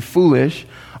inherently foolish.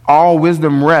 All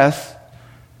wisdom rests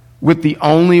with the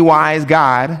only wise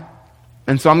God.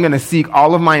 And so I'm going to seek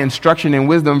all of my instruction and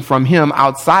wisdom from him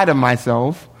outside of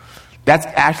myself. That's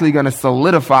actually going to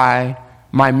solidify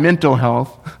my mental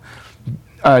health.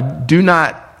 Do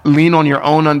not lean on your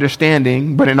own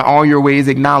understanding, but in all your ways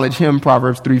acknowledge him,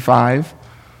 Proverbs 3:5.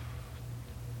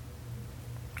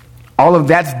 All of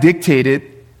that's dictated,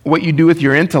 what you do with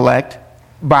your intellect,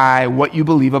 by what you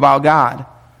believe about God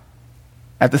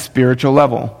at the spiritual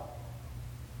level.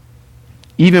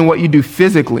 Even what you do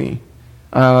physically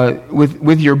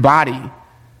with your body.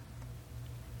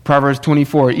 Proverbs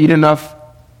 24,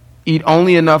 eat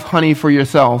only enough honey for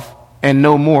yourself and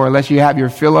no more, lest you have your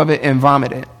fill of it and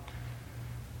vomit it.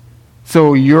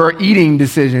 So your eating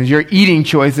decisions, your eating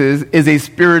choices is a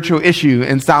spiritual issue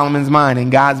in Solomon's mind, in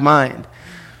God's mind.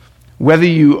 Whether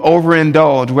you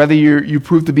overindulge, whether you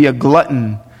prove to be a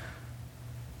glutton,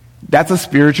 that's a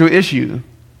spiritual issue.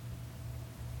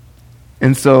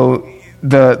 And so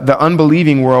the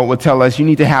unbelieving world would tell us you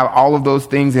need to have all of those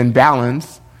things in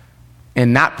balance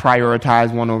and not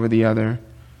prioritize one over the other.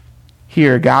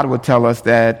 Here, God would tell us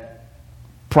that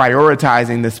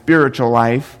prioritizing the spiritual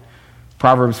life,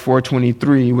 Proverbs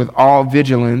 4:23, with all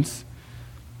vigilance,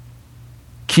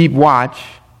 keep watch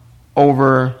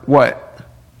over what?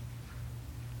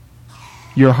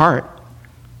 Your heart.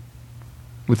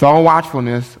 With all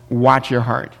watchfulness, watch your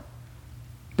heart.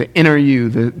 The inner you,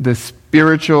 the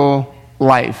spiritual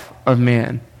life of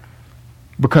man.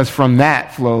 Because from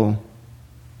that flow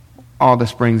all the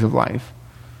springs of life.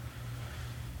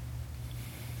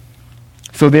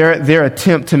 So their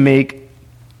attempt to make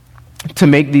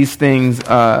these things,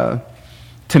 to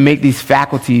make these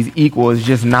faculties equal is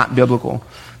just not biblical.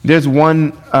 There's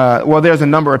there's a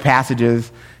number of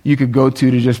passages you could go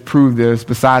to just prove this,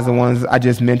 besides the ones I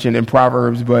just mentioned in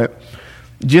Proverbs. But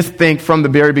just think from the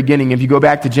very beginning, if you go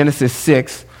back to Genesis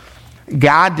 6,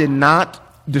 God did not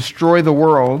destroy the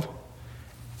world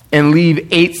and leave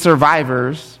 8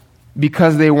 survivors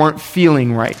because they weren't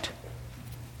feeling right.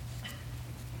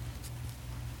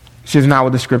 It's just not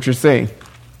what the scriptures say.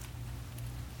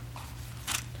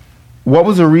 What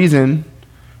was the reason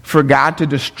for God to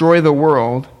destroy the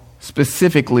world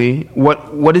specifically?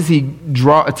 What does he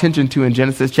draw attention to in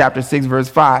Genesis chapter 6, verse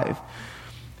 5?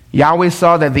 Yahweh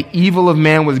saw that the evil of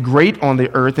man was great on the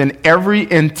earth, and every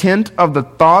intent of the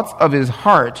thoughts of his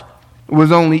heart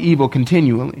was only evil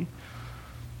continually.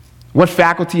 What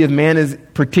faculty of man is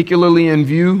particularly in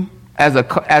view as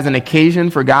an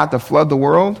occasion for God to flood the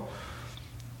world?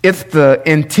 It's the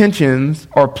intentions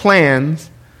or plans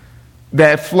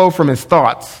that flow from his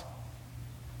thoughts.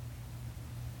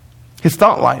 His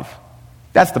thought life.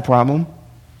 That's the problem.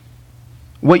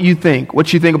 What you think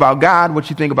about God,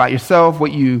 what you think about yourself,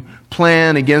 what you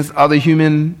plan against other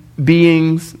human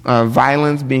beings,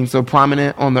 violence being so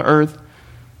prominent on the earth.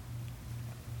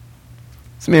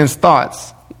 This man's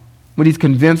thoughts, what he's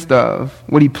convinced of,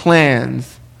 what he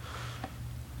plans.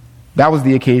 That was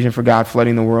the occasion for God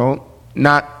flooding the world,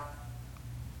 not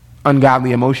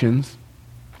ungodly emotions.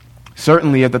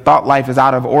 Certainly, if the thought life is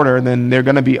out of order, then there are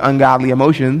going to be ungodly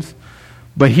emotions.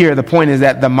 But here, the point is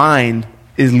that the mind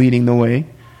is leading the way.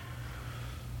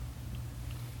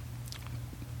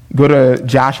 Go to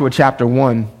Joshua chapter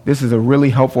 1. This is a really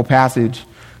helpful passage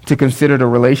to consider the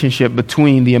relationship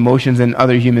between the emotions and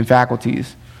other human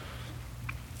faculties.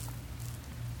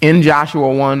 In Joshua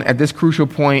 1, at this crucial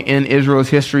point in Israel's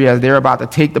history, as they're about to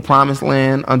take the promised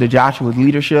land under Joshua's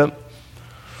leadership,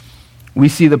 we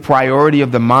see the priority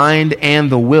of the mind and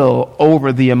the will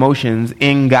over the emotions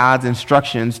in God's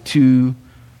instructions to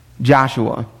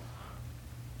Joshua.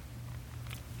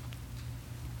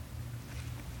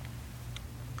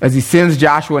 As he sends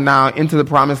Joshua now into the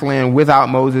promised land without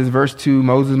Moses, verse 2,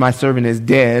 Moses, my servant, is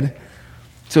dead.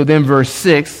 So then verse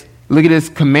 6, look at his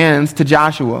commands to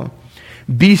Joshua.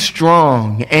 Be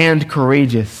strong and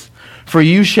courageous, for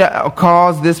you shall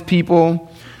call this people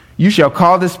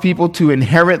to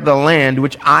inherit the land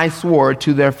which I swore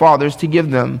to their fathers to give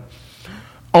them.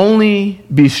 Only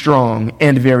be strong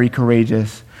and very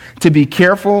courageous, to be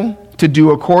careful to do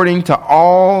according to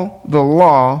all the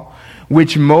law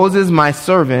which Moses my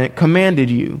servant commanded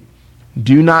you.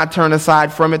 Do not turn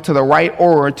aside from it to the right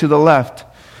or to the left,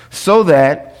 so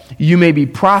that you may be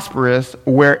prosperous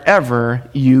wherever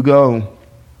you go.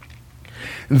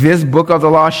 This book of the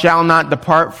law shall not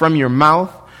depart from your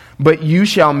mouth, but you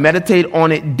shall meditate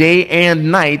on it day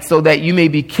and night, so that you may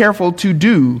be careful to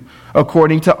do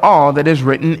according to all that is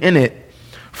written in it.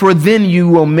 For then you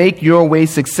will make your way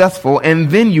successful, and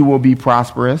then you will be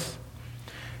prosperous.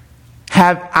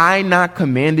 Have I not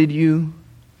commanded you?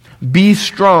 Be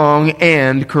strong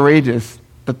and courageous.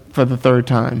 For the third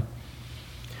time.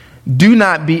 Do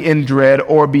not be in dread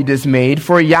or be dismayed,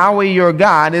 for Yahweh your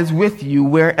God is with you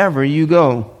wherever you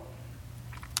go.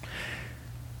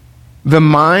 The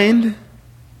mind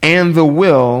and the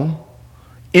will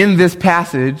in this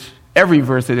passage, every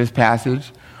verse of this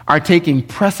passage, are taking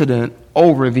precedent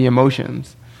over the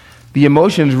emotions. The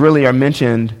emotions really are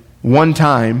mentioned one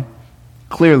time,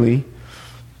 clearly,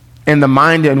 and the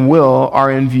mind and will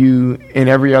are in view in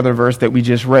every other verse that we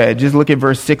just read. Just look at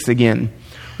verse 6 again.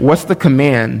 What's the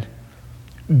command?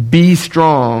 Be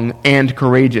strong and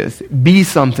courageous. Be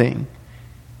something.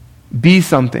 Be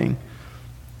something.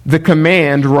 The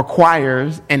command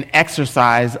requires an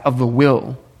exercise of the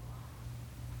will.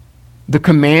 The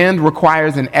command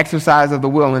requires an exercise of the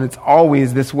will, and it's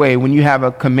always this way. When you have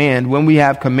a command, when we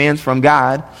have commands from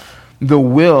God, the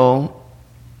will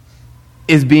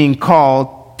is being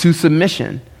called to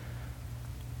submission.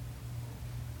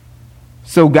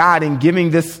 So God, in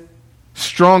giving this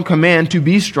strong command to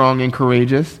be strong and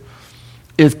courageous,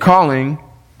 is calling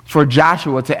for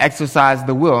Joshua to exercise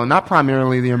the will, not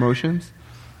primarily the emotions.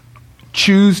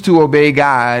 Choose to obey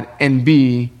God and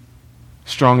be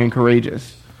strong and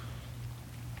courageous.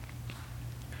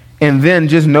 And then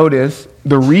just notice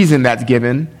the reason that's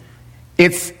given.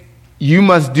 It's, you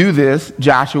must do this,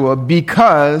 Joshua,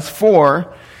 because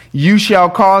you shall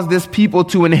cause this people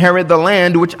to inherit the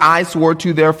land which I swore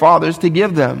to their fathers to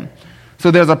give them.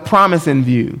 So there's a promise in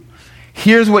view.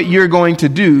 Here's what you're going to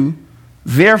do.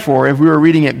 Therefore, if we were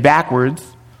reading it backwards,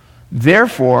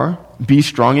 therefore, be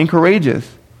strong and courageous.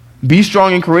 Be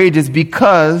strong and courageous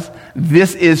because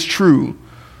this is true.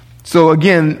 So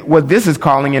again, what this is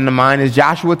calling in the mind is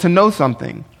Joshua to know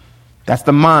something. That's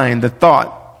the mind, the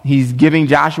thought. He's giving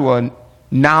Joshua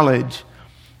knowledge.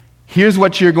 Here's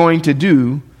what you're going to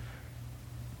do.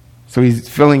 So he's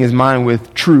filling his mind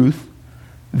with truth.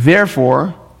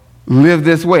 Therefore, live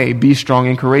this way. Be strong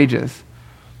and courageous.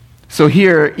 So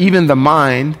here, even the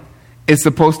mind is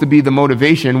supposed to be the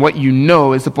motivation. What you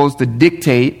know is supposed to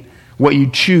dictate what you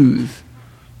choose.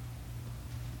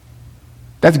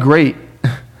 That's great.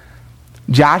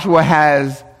 Joshua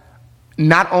has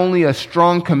not only a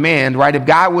strong command, right? If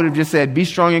God would have just said, be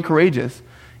strong and courageous.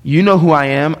 You know who I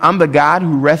am. I'm the God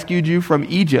who rescued you from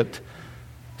Egypt.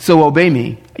 So obey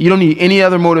me. You don't need any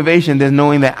other motivation than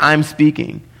knowing that I'm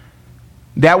speaking.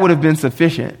 That would have been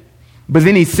sufficient. But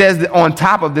then he says that on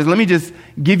top of this, let me just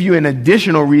give you an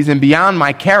additional reason beyond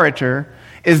my character,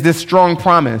 is this strong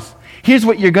promise. Here's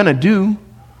what you're going to do.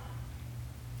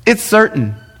 It's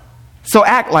certain. So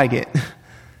act like it.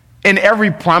 And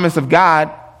every promise of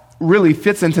God really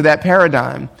fits into that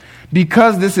paradigm.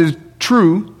 Because this is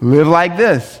true, live like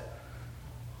this.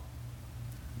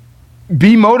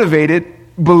 Be motivated,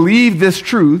 believe this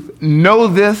truth, know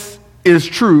this is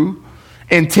true,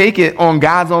 and take it on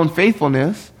God's own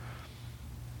faithfulness.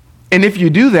 And if you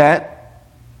do that,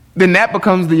 then that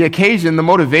becomes the occasion, the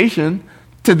motivation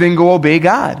to then go obey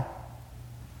God.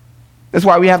 That's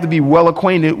why we have to be well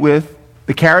acquainted with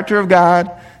the character of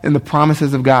God and the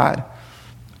promises of God.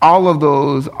 All of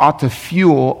those ought to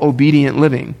fuel obedient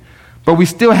living. But we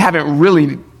still haven't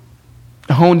really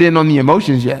honed in on the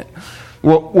emotions yet.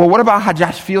 Well, what about how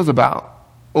Josh feels about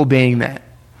obeying that?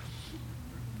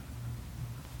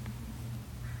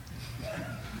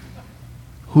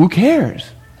 Who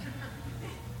cares?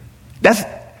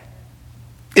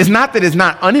 It's not that it's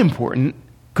not unimportant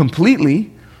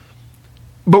completely,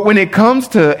 but when it comes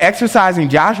to exercising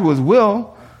Joshua's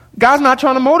will, God's not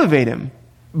trying to motivate him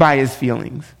by his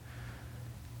feelings.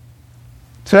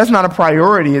 So that's not a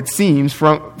priority, it seems,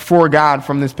 for God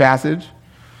from this passage.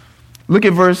 Look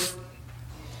at verse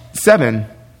 7.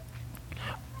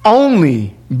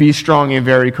 Only be strong and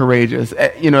very courageous.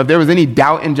 If there was any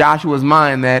doubt in Joshua's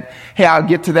mind that, hey, I'll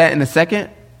get to that in a second.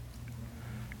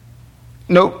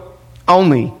 Nope.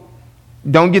 Only.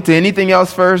 Don't get to anything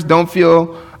else first. Don't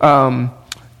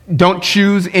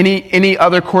choose any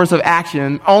other course of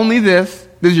action. Only this.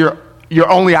 This is your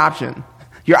only option.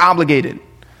 You're obligated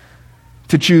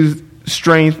to choose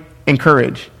strength and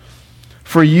courage.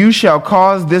 For you shall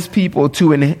cause this people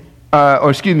to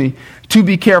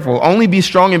be careful. Only be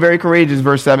strong and very courageous,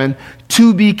 verse 7,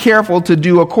 to be careful to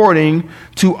do according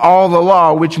to all the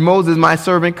law which Moses my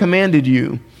servant commanded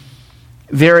you.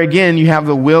 There again, you have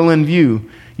the will in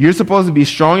view. You're supposed to be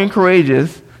strong and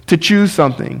courageous to choose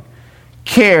something.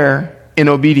 Care in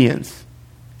obedience.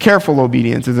 Careful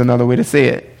obedience is another way to say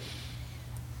it.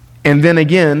 And then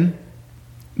again,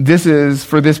 this is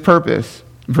for this purpose.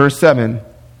 Verse 7.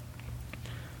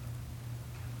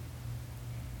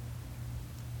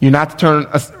 You're not to turn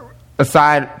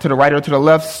aside to the right or to the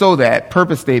left, so that,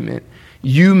 purpose statement,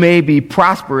 you may be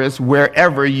prosperous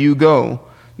wherever you go.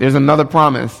 There's another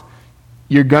promise.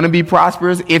 You're going to be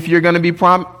prosperous. If you're going to be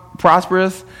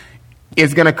prosperous,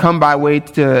 it's going to come by way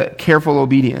to careful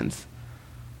obedience.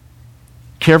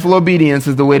 Careful obedience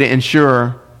is the way to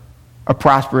ensure a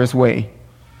prosperous way.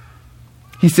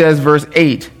 He says, verse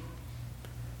 8,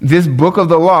 this book of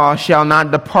the law shall not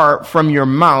depart from your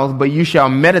mouth, but you shall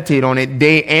meditate on it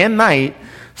day and night,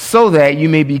 so that you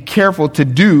may be careful to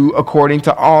do according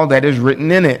to all that is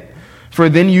written in it. For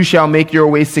then you shall make your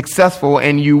way successful,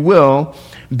 and you will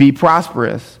be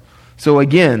prosperous. So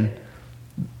again,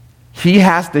 he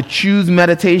has to choose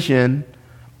meditation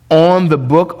on the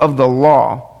book of the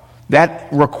law. That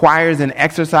requires an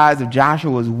exercise of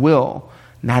Joshua's will,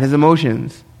 not his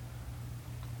emotions.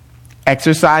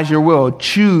 Exercise your will.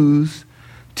 Choose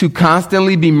to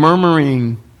constantly be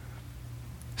murmuring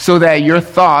so that your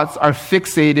thoughts are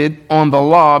fixated on the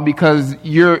law, because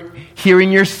you're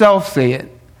hearing yourself say it.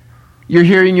 You're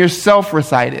hearing yourself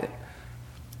recite it.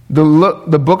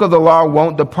 The book of the law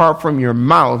won't depart from your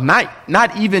mouth,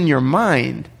 not even your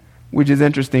mind, which is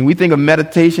interesting. We think of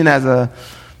meditation as a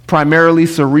primarily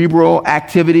cerebral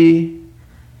activity,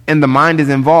 and the mind is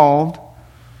involved.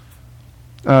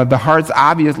 The heart's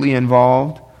obviously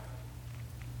involved,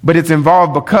 but it's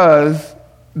involved because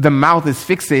the mouth is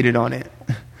fixated on it.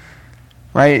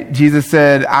 Right? Jesus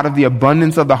said, out of the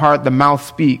abundance of the heart, the mouth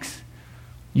speaks.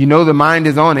 You know the mind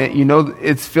is on it. You know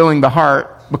it's filling the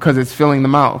heart because it's filling the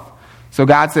mouth. So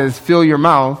God says, fill your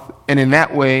mouth, and in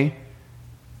that way,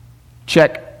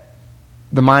 check,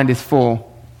 the mind is full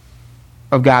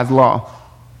of God's law.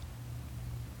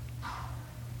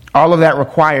 All of that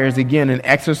requires, again, an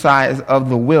exercise of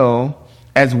the will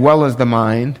as well as the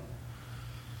mind.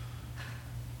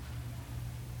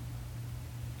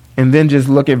 And then just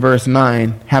look at verse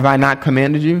 9. Have I not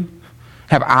commanded you?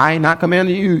 Have I not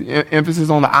commanded you? Emphasis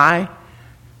on the I.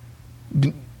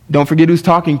 Don't forget who's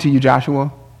talking to you,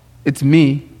 Joshua. It's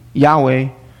me, Yahweh.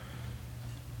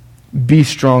 Be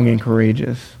strong and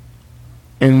courageous.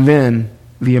 And then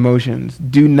the emotions.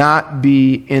 Do not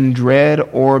be in dread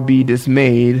or be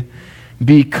dismayed,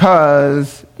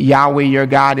 because Yahweh your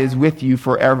God is with you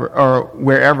forever, or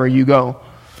wherever you go.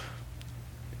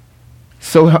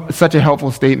 Such a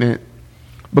helpful statement,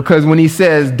 because when he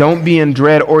says don't be in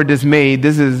dread or dismayed,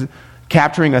 this is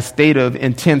capturing a state of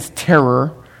intense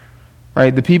terror,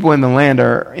 right? The people in the land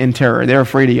are in terror. They're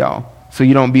afraid of y'all. So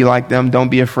you don't be like them. Don't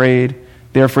be afraid.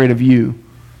 They're afraid of you.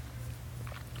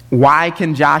 Why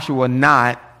can Joshua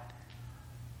not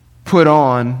put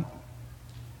on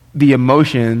the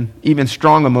emotion, even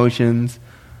strong emotions,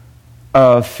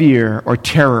 of fear or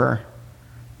terror?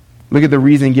 Look at the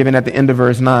reason given at the end of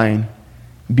verse 9.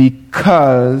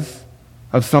 Because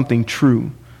of something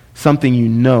true, something you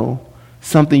know,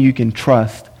 something you can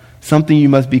trust, something you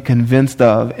must be convinced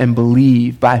of and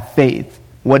believe by faith.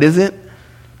 What is it?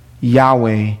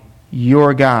 Yahweh,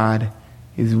 your God,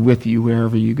 is with you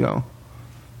wherever you go.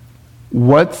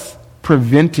 What's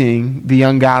preventing the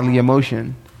ungodly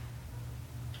emotion?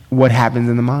 What happens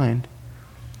in the mind?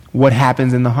 What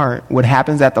happens in the heart? What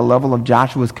happens at the level of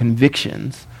Joshua's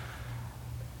convictions?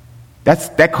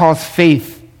 That calls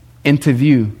faith into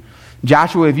view.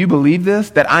 Joshua, if you believe this,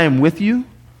 that I am with you,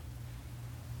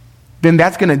 then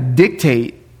that's going to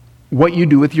dictate what you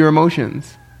do with your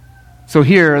emotions. So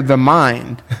here, the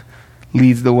mind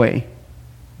leads the way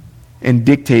and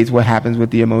dictates what happens with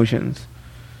the emotions.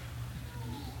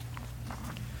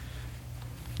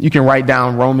 You can write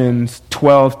down Romans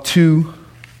 12:2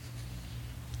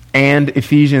 and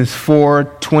Ephesians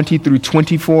 4:20 through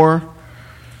 24.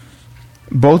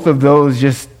 Both of those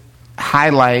just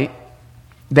highlight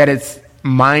that it's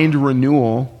mind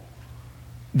renewal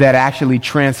that actually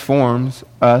transforms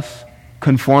us,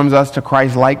 conforms us to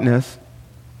Christ's likeness.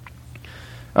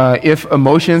 If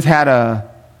emotions had a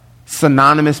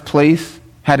synonymous place,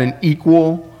 had an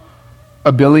equal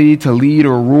ability to lead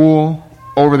or rule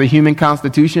over the human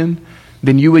constitution,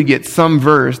 then you would get some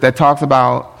verse that talks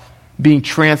about being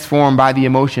transformed by the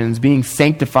emotions, being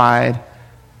sanctified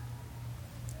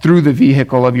through the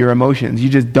vehicle of your emotions. You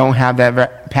just don't have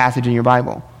that passage in your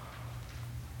Bible.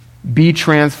 Be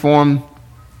transformed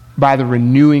by the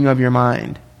renewing of your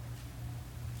mind.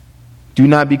 Do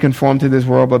not be conformed to this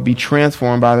world, but be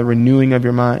transformed by the renewing of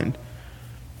your mind.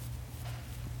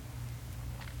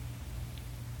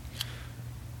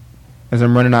 As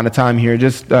I'm running out of time here,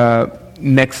 just the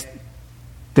next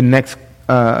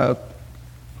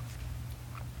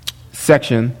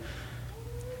section,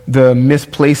 the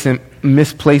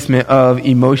misplacement of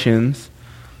emotions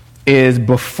is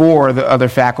before the other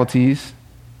faculties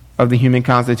of the human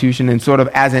constitution and sort of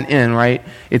as an end, right?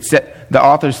 The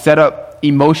author set up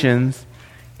emotions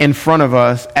in front of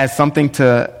us as something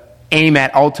to aim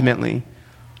at ultimately.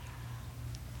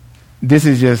 This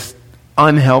is just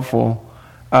unhelpful.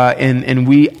 And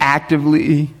we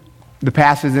actively, the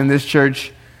pastors in this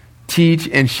church, teach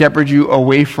and shepherd you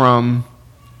away from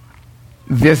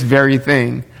this very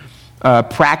thing.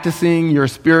 Practicing your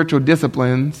spiritual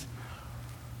disciplines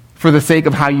for the sake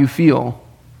of how you feel,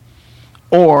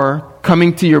 or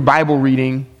coming to your Bible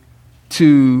reading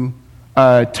to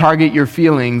target your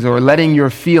feelings, or letting your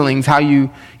feelings, how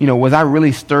was I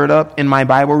really stirred up in my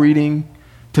Bible reading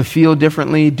to feel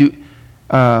differently?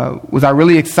 Was I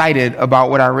really excited about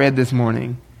what I read this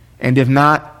morning? And if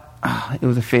not, it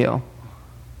was a fail.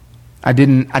 I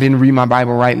didn't read my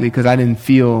Bible rightly because I didn't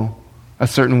feel a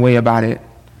certain way about it.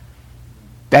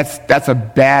 That's a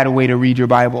bad way to read your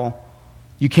Bible.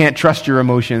 You can't trust your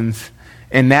emotions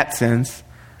in that sense.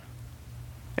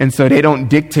 And so they don't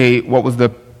dictate what was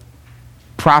the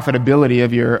profitability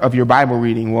of your Bible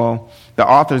reading. Well, the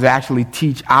authors actually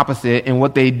teach opposite, and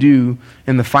what they do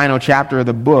in the final chapter of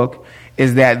the book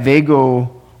is that they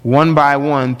go one by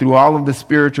one through all of the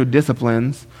spiritual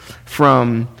disciplines,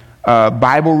 from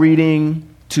Bible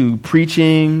reading to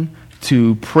preaching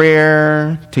to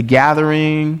prayer to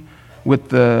gathering with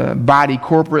the body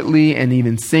corporately and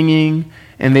even singing.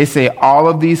 And they say all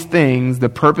of these things, the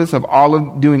purpose of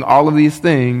doing all of these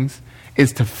things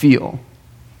is to feel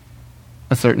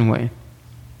a certain way.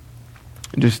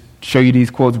 I'll just show you these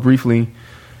quotes briefly.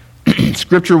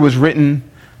 Scripture was written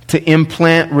to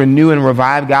implant, renew, and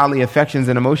revive godly affections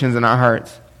and emotions in our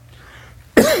hearts.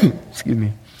 Excuse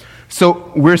me.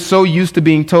 So we're so used to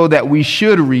being told that we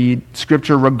should read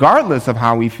Scripture regardless of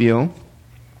how we feel.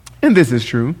 And this is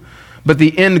true. But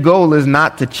the end goal is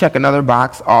not to check another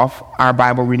box off our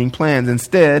Bible reading plans.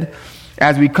 Instead,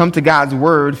 as we come to God's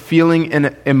Word feeling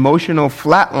an emotional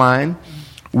flatline,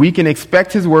 we can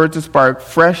expect His Word to spark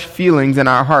fresh feelings in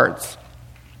our hearts.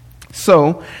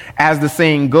 So, as the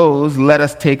saying goes, let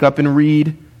us take up and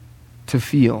read to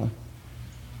feel.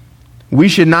 We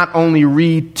should not only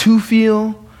read to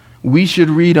feel, we should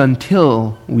read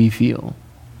until we feel.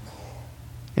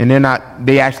 And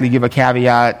they actually give a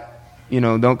caveat.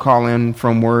 Don't call in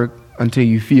from work until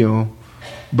you feel,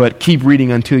 but keep reading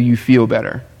until you feel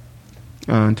better,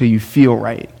 until you feel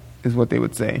right, is what they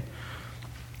would say.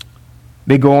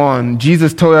 They go on,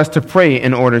 Jesus told us to pray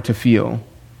in order to feel.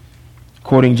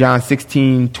 Quoting John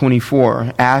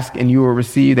 16:24, ask and you will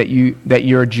receive that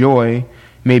your joy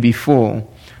may be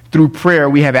full. Through prayer,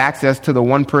 we have access to the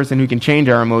one person who can change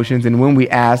our emotions, and when we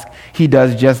ask, he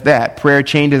does just that. Prayer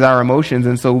changes our emotions,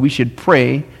 and so we should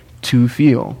pray to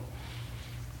feel.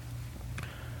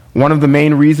 One of the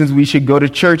main reasons we should go to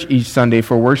church each Sunday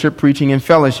for worship, preaching, and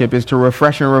fellowship is to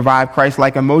refresh and revive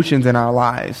Christ-like emotions in our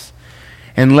lives.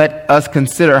 And let us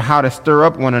consider how to stir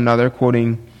up one another,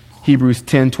 quoting Hebrews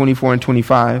 10:24 and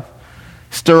 25.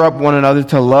 Stir up one another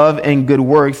to love and good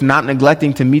works, not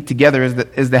neglecting to meet together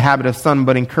as the habit of some,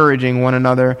 but encouraging one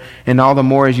another, and all the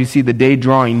more as you see the day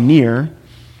drawing near.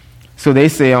 So they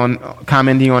say,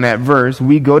 commenting on that verse,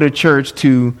 we go to church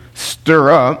to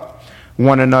stir up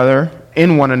one another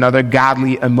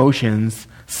godly emotions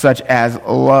such as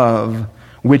love,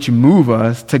 which move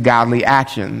us to godly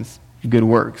actions, good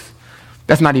works.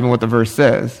 That's not even what the verse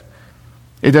says.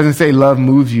 It doesn't say love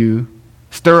moves you.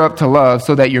 Stir up to love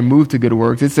so that you're moved to good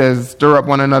works. It says stir up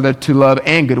one another to love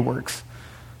and good works.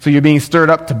 So you're being stirred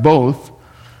up to both,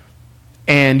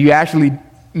 and you actually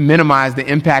minimize the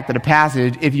impact of the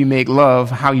passage if you make love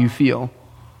how you feel.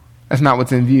 That's not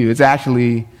what's in view. It's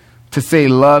actually to say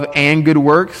love and good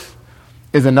works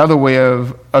is another way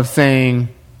of saying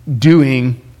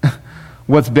doing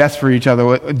what's best for each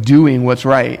other, doing what's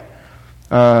right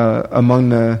among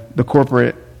the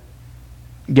corporate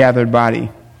gathered body.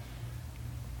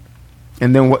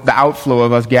 And then the outflow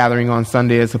of us gathering on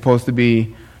Sunday is supposed to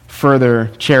be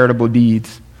further charitable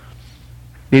deeds.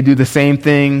 They do the same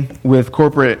thing with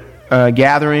corporate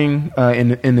gathering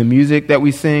in the music that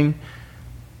we sing.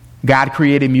 God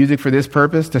created music for this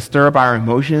purpose, to stir up our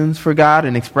emotions for God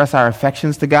and express our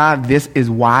affections to God. This is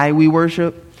why we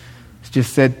worship. It's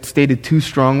just stated too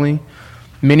strongly.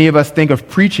 Many of us think of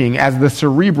preaching as the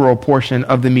cerebral portion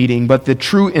of the meeting, but the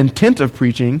true intent of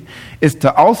preaching is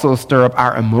to also stir up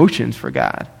our emotions for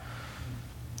God.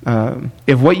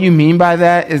 If what you mean by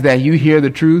that is that you hear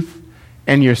the truth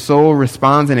and your soul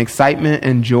responds in excitement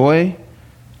and joy,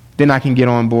 then I can get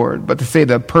on board. But to say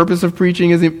the purpose of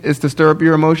preaching is to stir up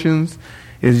your emotions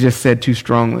is just said too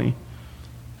strongly.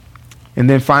 And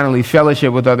then finally,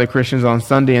 fellowship with other Christians on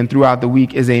Sunday and throughout the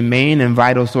week is a main and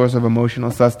vital source of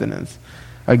emotional sustenance.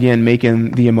 Again,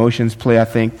 making the emotions play, I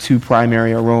think, too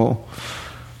primary a role.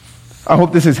 I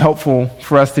hope this is helpful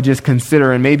for us to just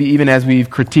consider, and maybe even as we've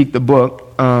critiqued the book,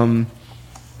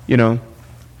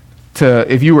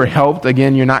 if you were helped,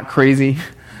 again, you're not crazy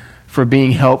for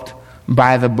being helped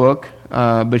by the book,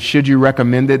 but should you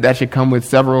recommend it, that should come with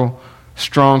several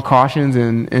strong cautions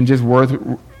and just worth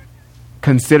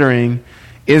considering,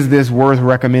 is this worth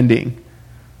recommending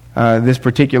this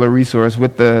particular resource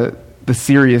with the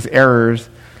serious errors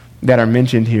that are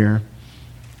mentioned here?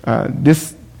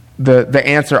 The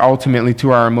answer ultimately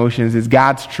to our emotions is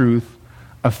God's truth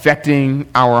affecting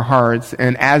our hearts,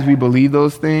 and as we believe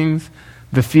those things,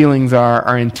 the feelings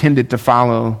are intended to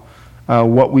follow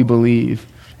what we believe.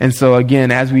 And so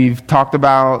again, as we've talked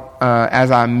about,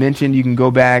 as I mentioned, you can go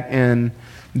back in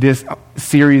this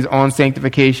series on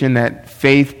sanctification, that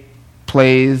faith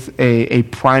plays a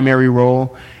primary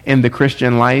role in the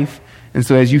Christian life. And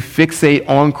so as you fixate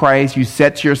on Christ, you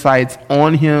set your sights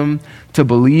on him to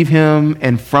believe him,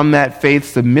 and from that faith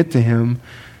submit to him,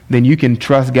 then you can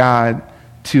trust God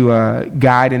to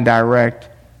guide and direct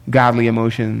godly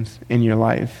emotions in your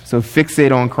life. So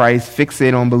fixate on Christ,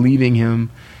 fixate on believing him,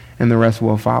 and the rest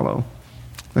will follow.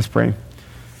 Let's pray.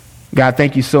 God,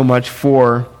 thank you so much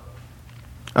for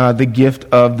the gift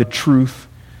of the truth,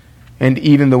 and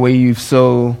even the way you've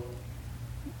so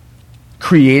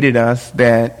created us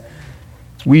that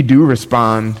we do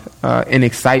respond in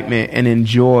excitement and in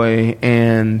joy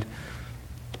and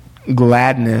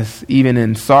gladness, even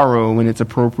in sorrow when it's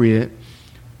appropriate,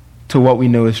 to what we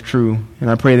know is true. And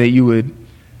I pray that you would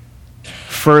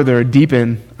further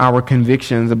deepen our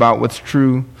convictions about what's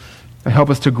true, help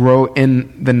us to grow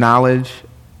in the knowledge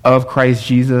of Christ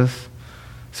Jesus,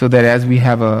 so that as we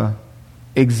have a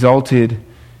exalted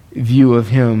view of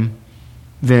him,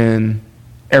 then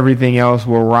everything else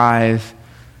will rise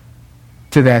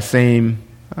to that same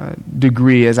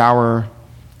degree as our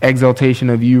exaltation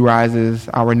of you rises,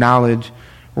 our knowledge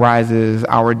rises,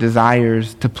 our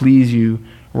desires to please you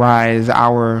rise,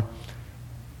 our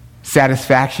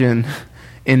satisfaction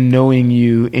in knowing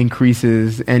you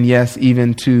increases, and yes,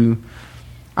 even to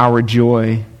our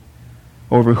joy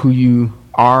over who you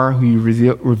are, who you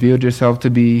revealed yourself to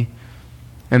be,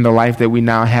 and the life that we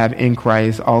now have in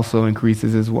Christ also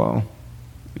increases as well.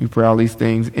 We pray all these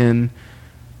things in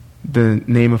the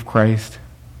name of Christ.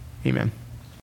 Amen.